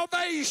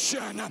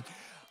salvation,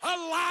 a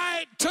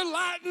light to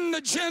lighten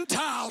the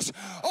Gentiles,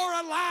 or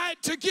a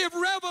light to give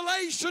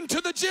revelation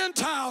to the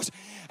Gentiles,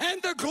 and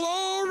the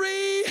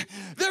glory,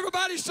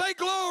 everybody say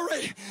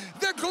glory,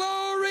 the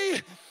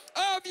glory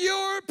of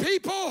your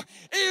people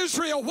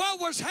Israel. What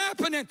was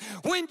happening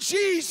when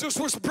Jesus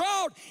was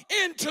brought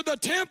into the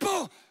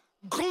temple?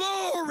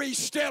 Glory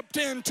stepped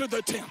into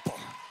the temple.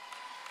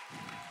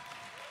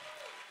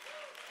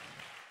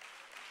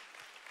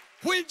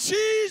 When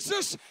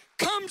Jesus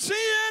comes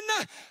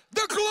in,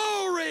 the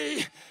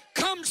glory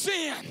comes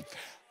in.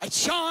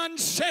 John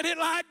said it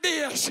like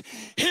this: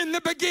 in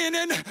the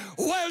beginning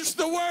was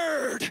the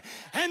Word,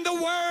 and the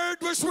Word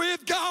was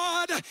with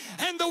God,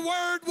 and the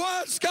Word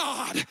was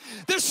God.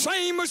 The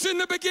same was in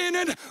the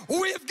beginning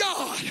with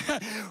God.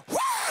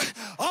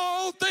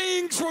 All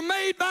things were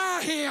made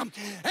by him,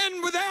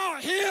 and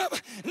without him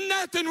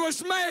nothing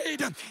was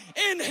made.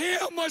 In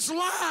him was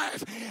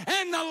life,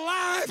 and the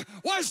life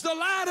was the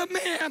light of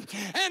men,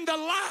 and the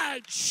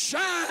light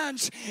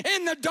shines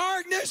in the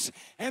darkness,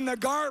 and the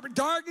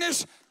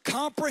darkness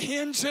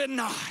comprehends it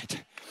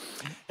not.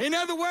 In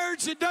other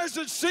words, it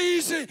doesn't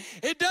seize it.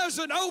 It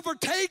doesn't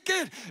overtake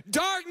it.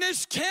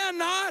 Darkness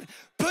cannot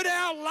put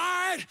out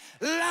light.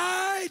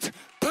 Light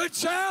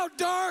puts out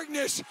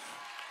darkness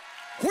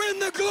when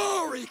the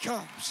glory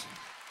comes.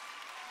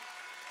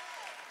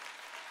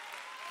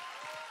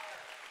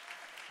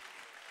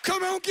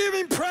 Come on, give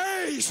him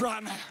praise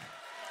right now.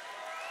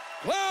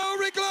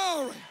 Glory,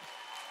 glory.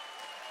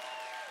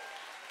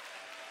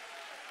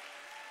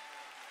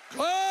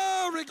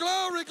 Glory,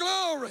 glory,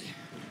 glory.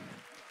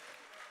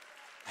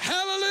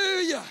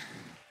 Hallelujah.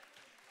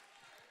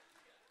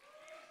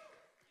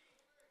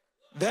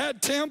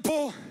 That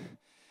temple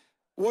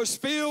was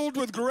filled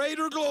with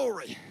greater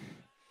glory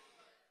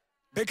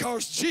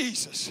Because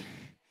Jesus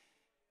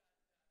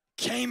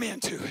came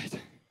into it.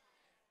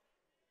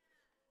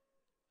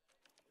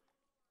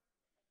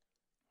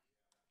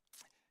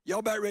 Y'all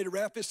about ready to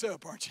wrap this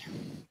up, aren't you?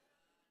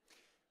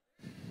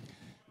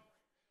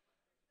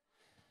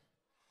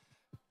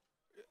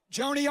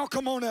 Joni, y'all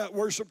come on up,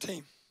 worship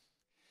team.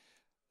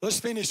 Let's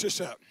finish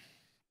this up.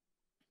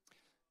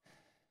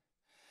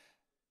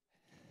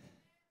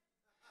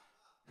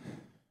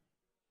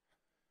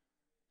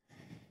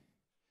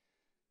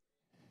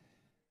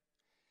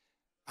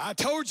 I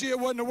told you it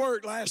wasn't to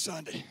work last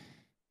Sunday.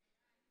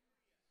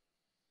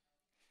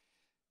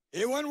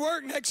 It wouldn't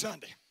work next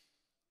Sunday.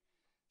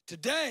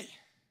 Today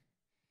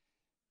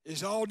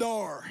is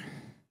Aldar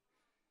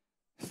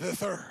the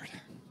third.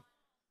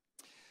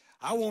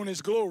 I want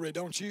his glory,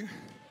 don't you?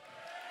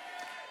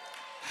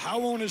 I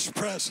want his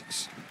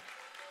presence.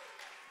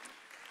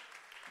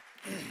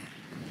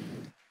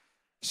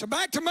 So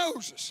back to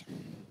Moses.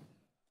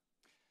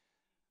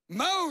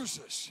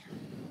 Moses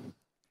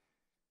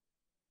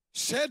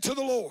said to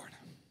the Lord,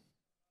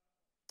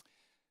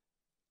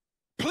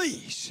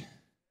 please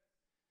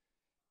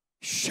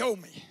show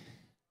me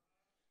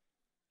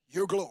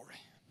your glory.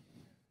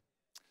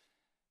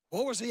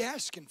 What was he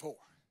asking for?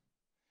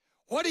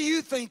 What do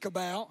you think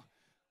about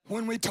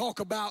when we talk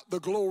about the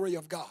glory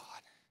of God?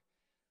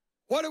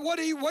 What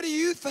do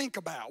you think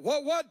about?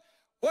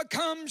 What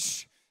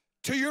comes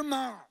to your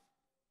mind?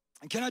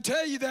 And can I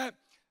tell you that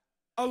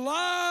a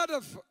lot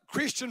of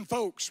Christian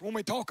folks, when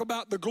we talk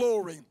about the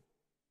glory,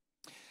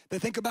 they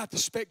think about the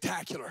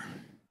spectacular.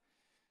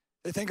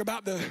 They think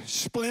about the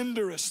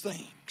splendorous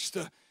things,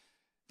 the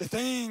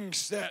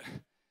things that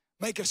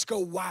make us go,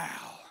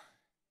 wow.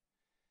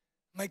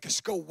 Make us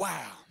go,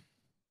 wow.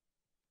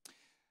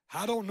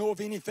 I don't know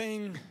of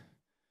anything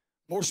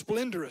more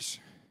splendorous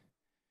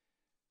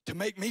to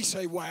make me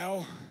say,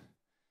 wow,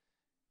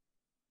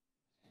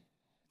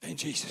 than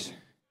Jesus.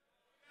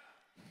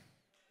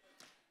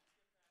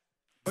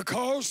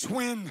 Because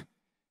when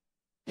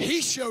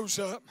he shows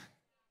up,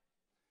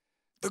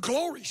 the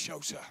glory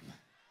shows up.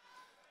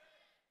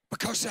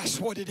 Because that's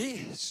what it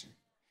is.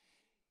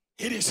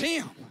 It is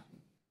him.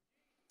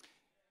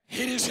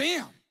 It is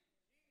him.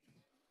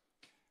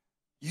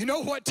 You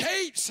know what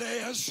Tate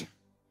says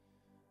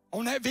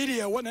on that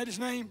video? Wasn't that his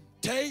name?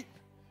 Tate?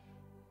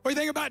 What do you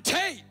think about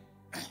Tate?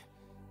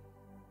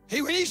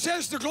 When he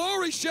says the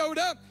glory showed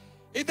up,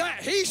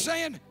 he's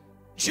saying,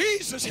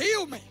 Jesus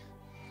healed me.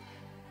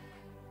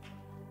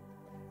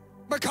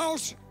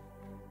 Because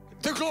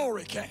the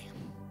glory came.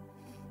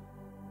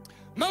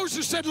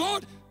 Moses said,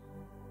 Lord,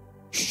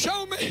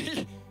 show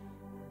me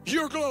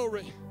your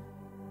glory.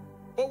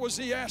 What was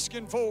he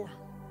asking for?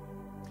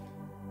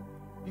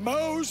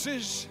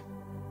 Moses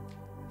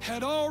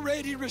had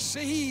already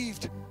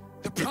received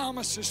the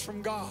promises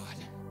from God.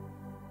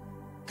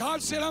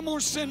 God said, I'm going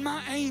to send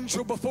my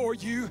angel before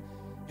you,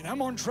 and I'm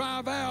going to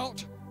drive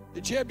out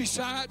the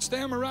Jebusites, the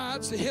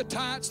Amorites, the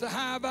Hittites, the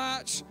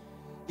Hivites.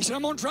 He said,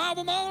 I'm going to drive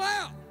them all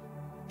out.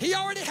 He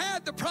already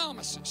had the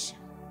promises.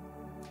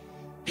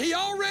 He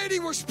already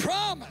was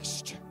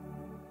promised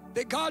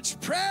that God's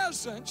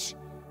presence,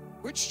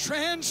 which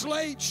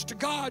translates to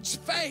God's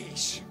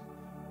face,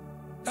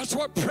 that's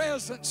what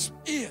presence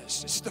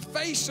is. It's the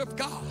face of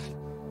God.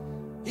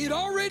 He had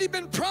already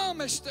been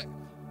promised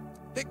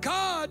that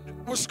God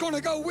was going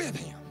to go with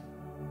him.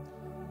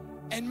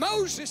 And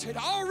Moses had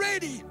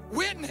already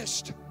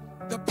witnessed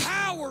the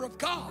power of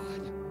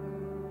God.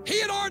 He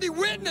had already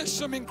witnessed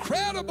some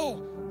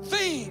incredible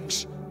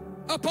things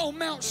up on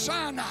Mount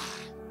Sinai.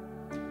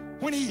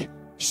 When they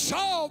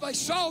saw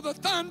the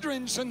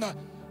thunderings and the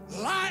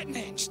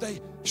lightnings. They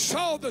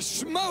saw the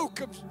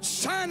smoke of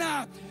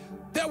Sinai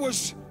that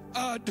was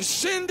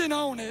descending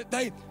on it.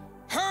 They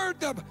heard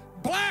the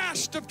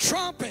blast of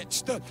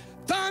trumpets, the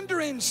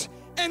thunderings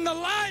and the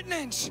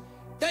lightnings.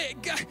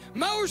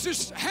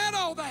 Moses had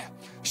all that.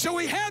 So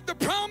he had the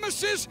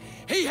promises,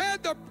 he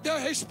had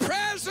his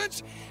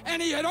presence,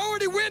 and he had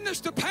already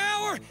witnessed the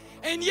power.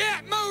 And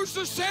yet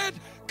Moses said,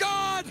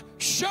 God,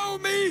 show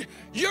me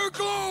your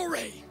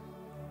glory.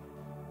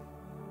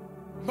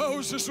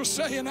 Moses was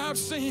saying, I've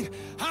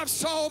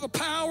saw the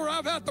power,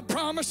 I've had the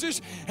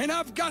promises, and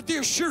I've got the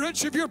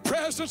assurance of your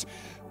presence.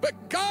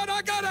 But God,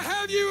 I got to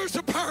have you as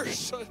a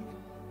person.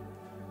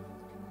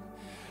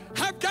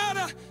 I've got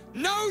to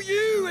know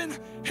you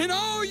in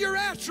all your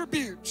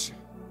attributes.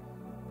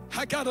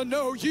 I got to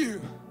know you.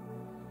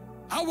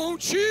 I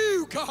want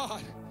you,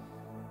 God.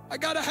 I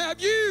got to have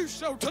you.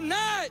 So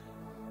tonight,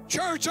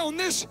 church, on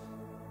this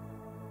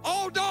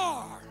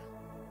Aldar,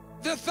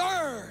 the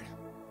third,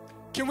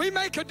 can we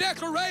make a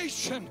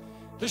declaration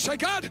to say,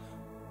 God,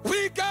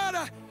 we got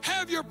to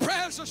have your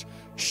presence.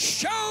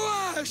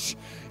 Show us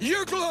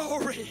your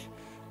glory.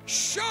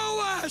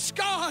 Show us,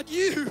 God,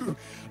 you.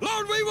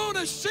 Lord, we want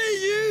to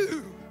see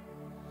you.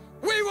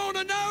 We want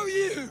to know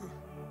you.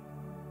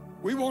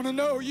 We want to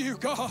know you,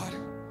 God.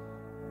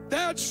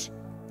 That's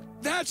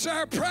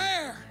our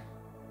prayer.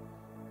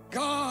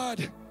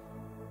 God,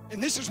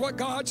 and this is what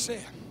God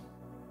said.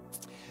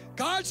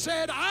 God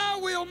said, I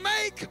will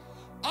make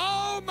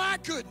all my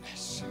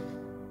goodness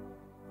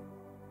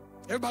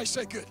Everybody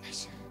say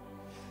goodness.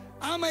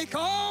 I'll make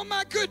all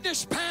my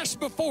goodness pass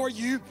before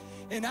you,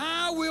 and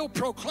I will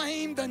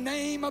proclaim the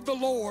name of the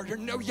Lord, or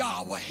no,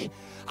 Yahweh.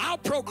 I'll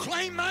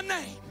proclaim my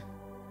name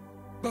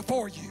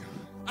before you.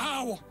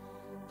 I'll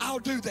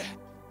do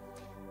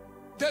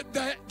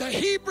that. The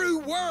Hebrew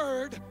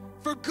word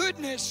for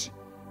goodness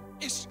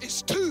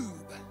is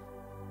tube.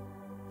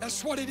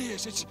 That's what it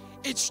is.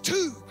 It's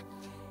tube.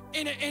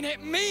 And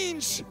it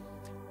means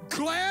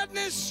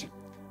gladness,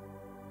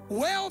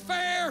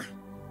 welfare,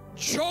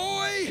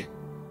 joy,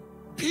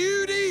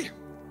 beauty.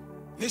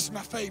 This is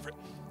my favorite.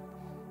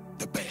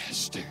 The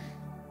best.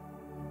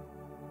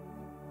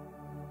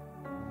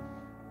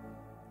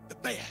 The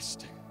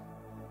best.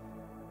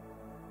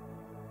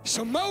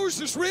 So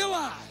Moses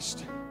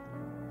realized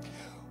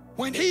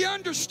when he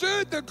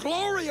understood the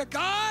glory of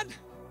God,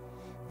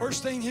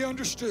 first thing he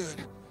understood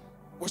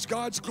was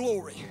God's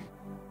glory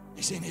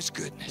is in his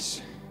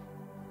goodness.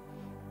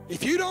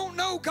 If you don't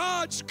know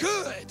God's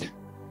good,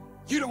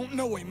 you don't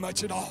know him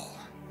much at all.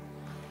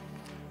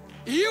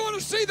 If you want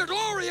to see the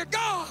glory of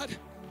God,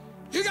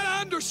 you got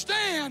to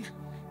understand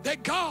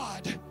that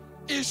God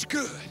is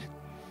good.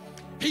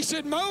 He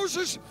said,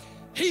 Moses,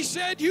 he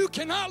said, you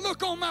cannot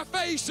look on my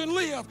face and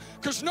live,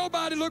 because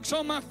nobody looks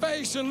on my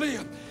face and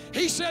live.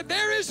 He said,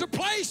 there is a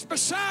place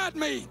beside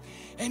me.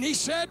 And he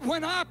said,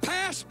 when I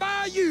pass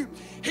by you,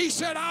 he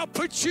said, I'll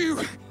put you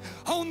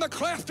on the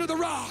cleft of the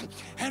rock,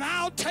 and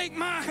I'll take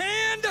my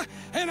hand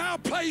and I'll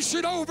place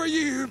it over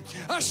you,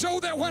 so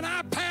that when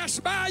I pass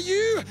by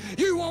you,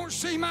 you won't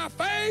see my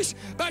face,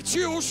 but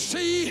you'll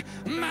see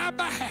my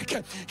back.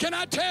 Can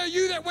I tell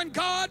you that when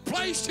God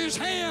placed his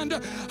hand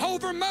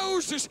over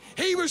Moses,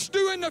 he was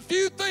doing a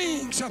few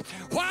things.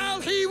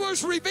 While he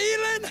was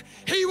revealing,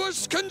 he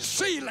was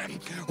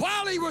concealing.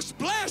 While he was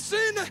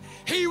blessing,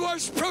 he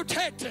was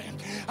protecting.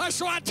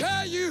 So I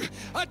tell you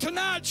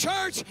tonight,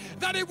 church,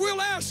 that if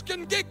we'll ask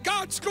and get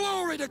God's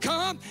glory to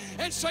come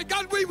and say,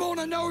 God, we want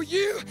to know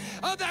you,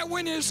 that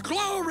when his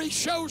glory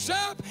shows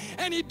up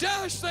and he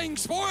does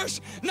things for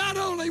us, not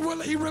only will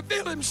he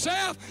reveal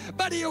himself,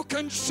 but he'll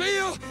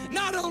conceal.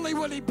 Not only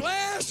will he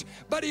bless,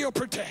 but he'll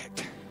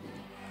protect.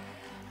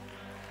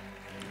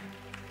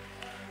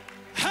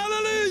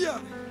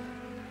 Hallelujah.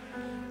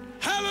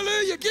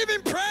 Hallelujah. Give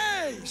him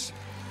praise.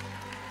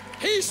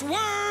 He's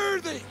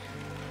worthy.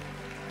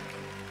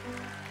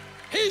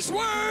 He's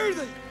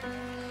worthy.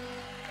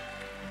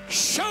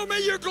 Show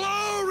me your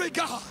glory,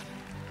 God.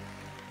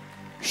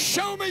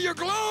 Show me your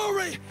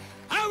glory.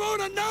 I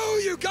want to know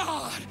you,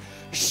 God.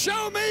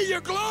 Show me your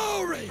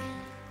glory.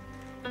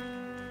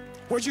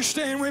 Would you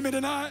stand with me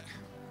tonight?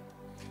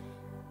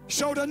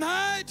 So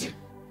tonight,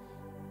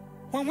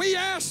 when we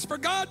ask for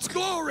God's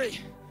glory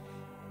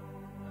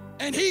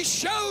and he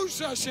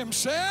shows us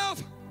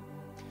himself,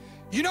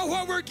 you know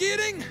what we're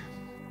getting?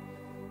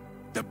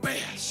 The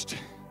best.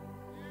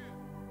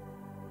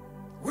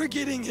 We're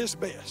getting his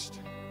best.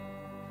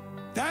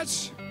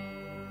 That's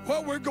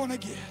what we're going to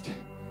get.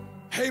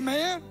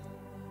 Amen?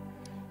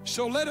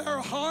 So let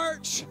our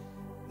hearts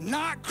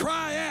not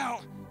cry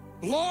out,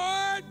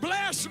 Lord,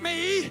 bless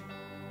me,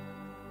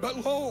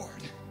 but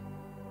Lord,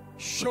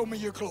 show me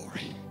your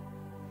glory.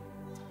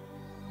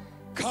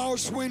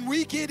 Because when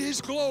we get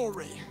his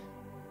glory,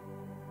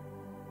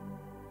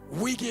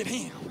 we get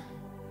him.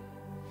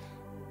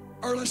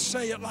 Or let's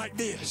say it like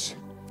this.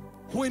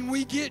 When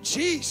we get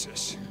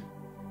Jesus,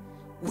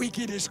 we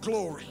get his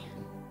glory.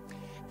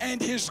 And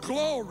his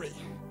glory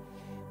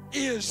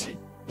is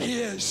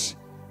his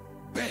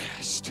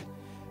best.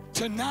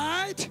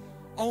 Tonight,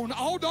 on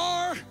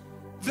Adar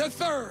the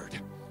 3rd,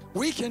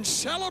 we can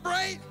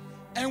celebrate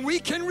and we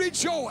can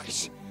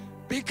rejoice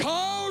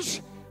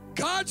because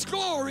God's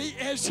glory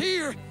is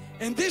here.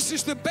 And this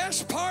is the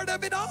best part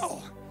of it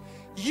all.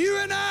 You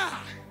and I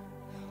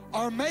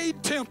are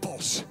made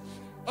temples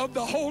of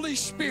the Holy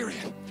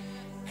Spirit,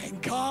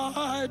 and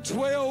God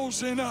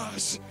dwells in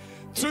us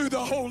through the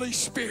Holy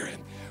Spirit.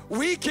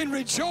 We can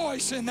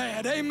rejoice in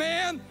that.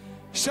 Amen.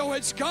 So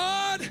it's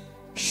God,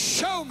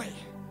 show me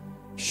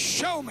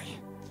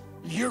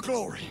your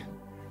glory.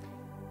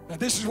 Now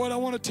this is what I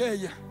want to tell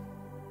you.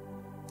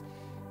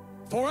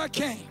 Before I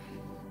came,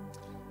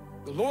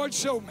 the Lord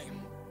showed me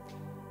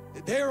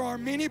that there are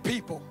many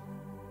people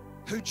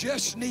who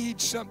just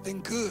need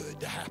something good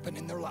to happen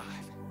in their life.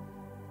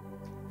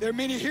 There are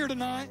many here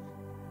tonight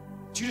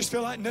that you just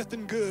feel like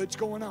nothing good's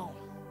going on.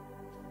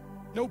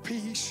 No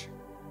peace,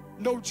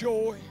 no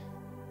joy.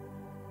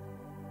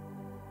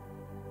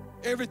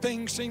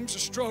 Everything seems to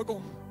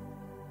struggle.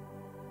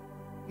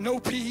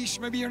 No peace.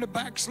 Maybe you're in a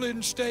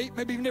backslidden state.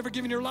 Maybe you've never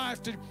given your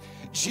life to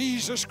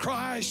Jesus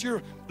Christ.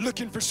 You're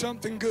looking for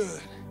something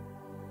good.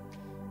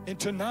 And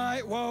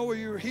tonight, while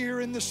we were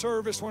here in the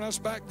service, when I was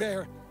back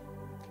there,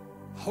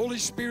 the Holy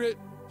Spirit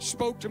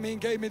spoke to me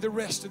and gave me the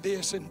rest of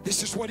this. And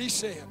this is what he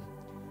said.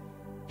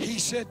 He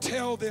said,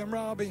 tell them,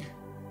 Robbie,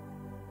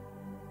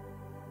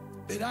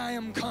 that I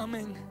am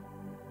coming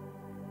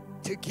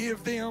to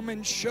give them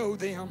and show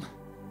them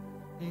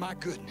my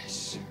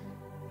goodness.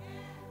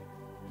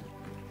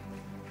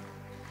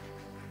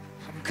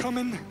 I'm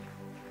coming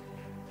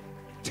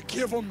to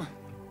give them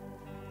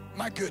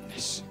my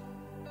goodness.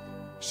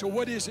 So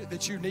what is it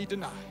that you need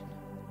tonight?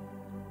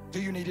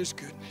 Do you need His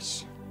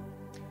goodness?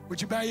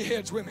 Would you bow your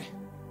heads with me?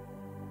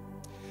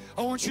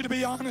 I want you to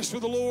be honest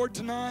with the Lord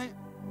tonight.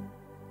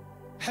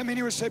 How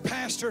many would say,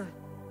 Pastor,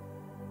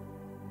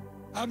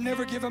 I've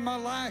never given my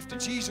life to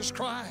Jesus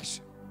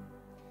Christ.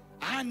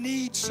 I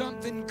need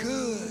something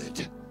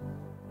good.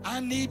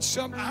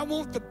 I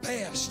want the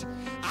best.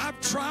 I've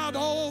tried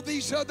all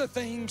these other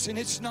things and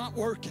it's not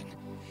working.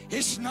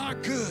 It's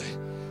not good.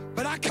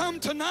 But I come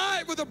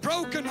tonight with a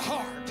broken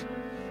heart.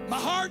 My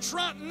heart's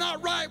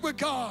not right with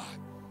God.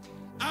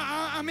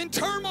 I'm in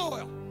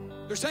turmoil.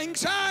 There's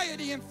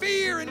anxiety and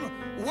fear and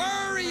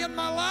worry in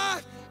my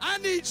life. I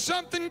need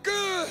something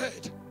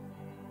good.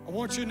 I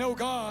want you to know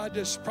God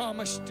has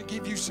promised to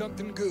give you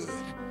something good.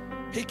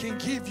 He can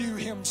give you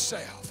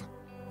Himself.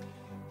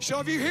 So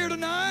if you're here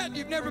tonight,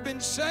 you've never been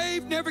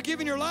saved, never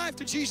given your life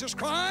to Jesus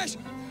Christ,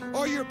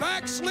 or you're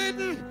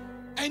backslidden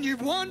and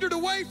you've wandered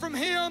away from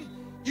Him,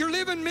 you're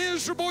living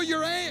miserable,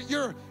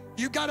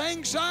 you've got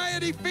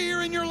anxiety,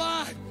 fear in your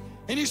life,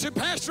 and you said,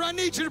 Pastor, I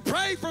need you to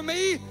pray for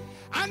me.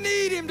 I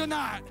need Him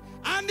tonight.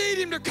 I need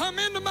Him to come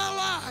into my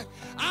life.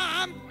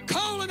 I'm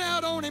calling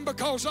out on Him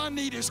because I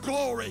need His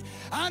glory.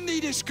 I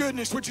need His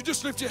goodness. Would you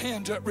just lift your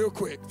hands up real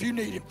quick if you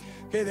need Him?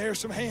 Okay, there's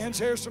some hands,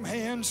 there's some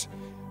hands,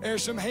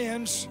 there's some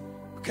hands.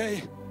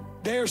 Okay,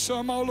 there's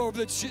some all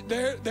over.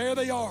 There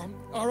they are.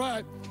 All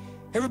right,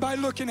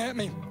 everybody looking at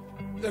me.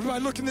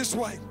 Everybody looking this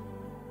way.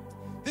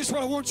 This is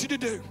what I want you to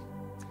do.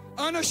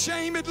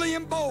 Unashamedly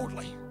and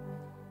boldly.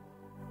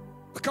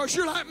 Because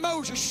you're like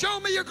Moses.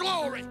 Show me your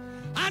glory.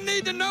 I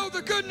need to know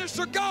the goodness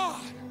of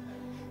God.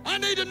 I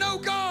need to know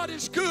God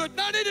is good.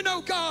 I need to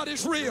know God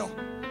is real.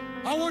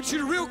 I want you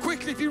to real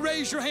quickly, if you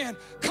raise your hand,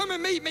 come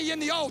and meet me in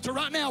the altar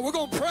right now. We're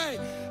going to pray.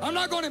 I'm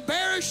not going to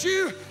embarrass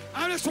you.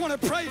 I just want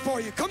to pray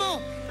for you. Come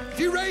on. If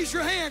you raise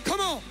your hand,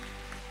 come on.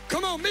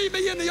 Come on, meet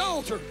me in the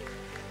altar.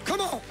 Come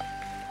on.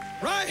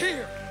 Right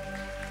here.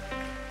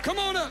 Come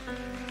on up.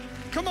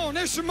 Come on,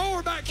 there's some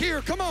more back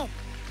here. Come on.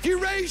 If you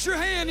raise your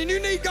hand and you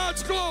need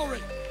God's glory,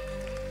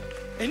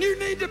 and you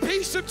need the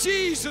peace of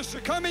Jesus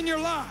to come in your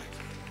life,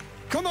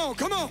 come on,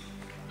 come on.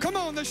 Come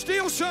on, there's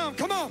still some.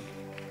 Come on.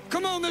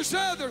 Come on, there's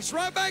others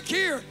right back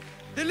here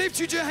that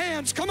lifted your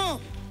hands. Come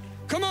on.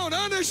 Come on,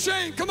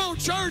 unashamed. Come on,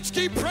 church,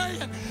 keep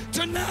praying.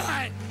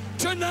 Tonight,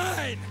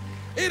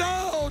 it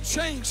all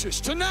changes.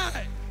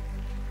 Tonight.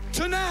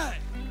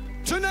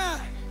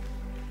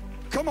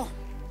 Come on.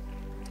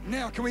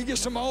 Now, can we get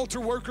some altar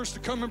workers to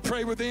come and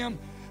pray with them?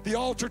 The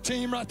altar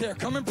team right there.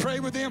 Come and pray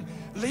with them.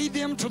 Lead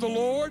them to the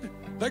Lord.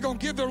 They're going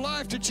to give their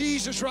life to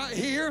Jesus right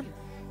here.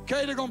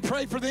 Okay, they're going to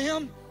pray for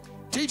them.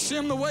 Teach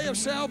them the way of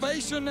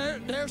salvation.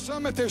 There's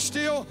some, if there's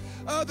still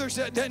others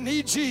that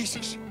need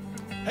Jesus.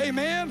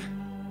 Amen.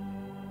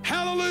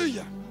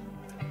 Hallelujah.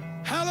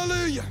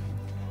 Hallelujah.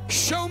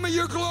 Show me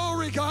your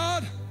glory,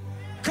 God.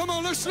 Come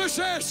on, let's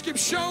ask Him.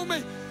 Show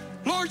me.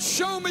 Lord,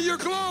 show me your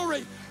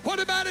glory. What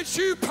about it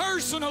you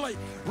personally?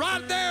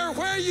 Right there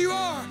where you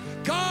are.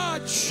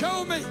 God,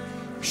 show me.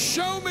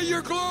 Show me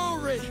your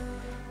glory.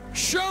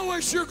 Show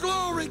us your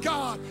glory,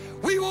 God.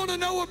 We want to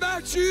know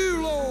about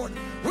you, Lord.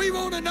 We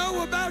want to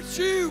know about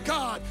you,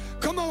 God.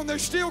 Come on, they're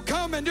still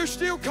coming. They're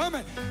still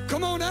coming.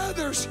 Come on,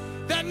 others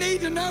that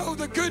need to know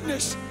the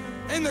goodness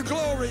and the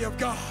glory of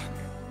God.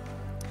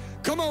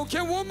 Come on,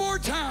 one more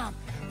time.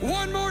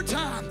 One more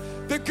time.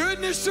 The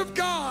goodness of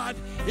God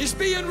is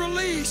being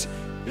released.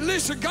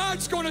 Listen,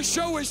 God's going to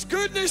show His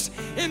goodness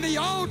in the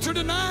altar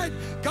tonight.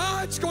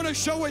 God's going to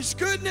show His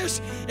goodness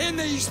in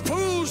these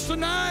pools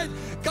tonight.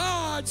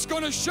 God's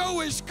going to show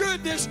His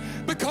goodness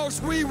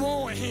because we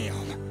want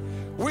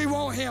Him. We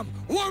want Him.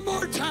 One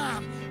more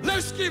time.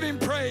 Let's give Him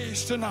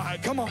praise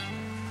tonight. Come on.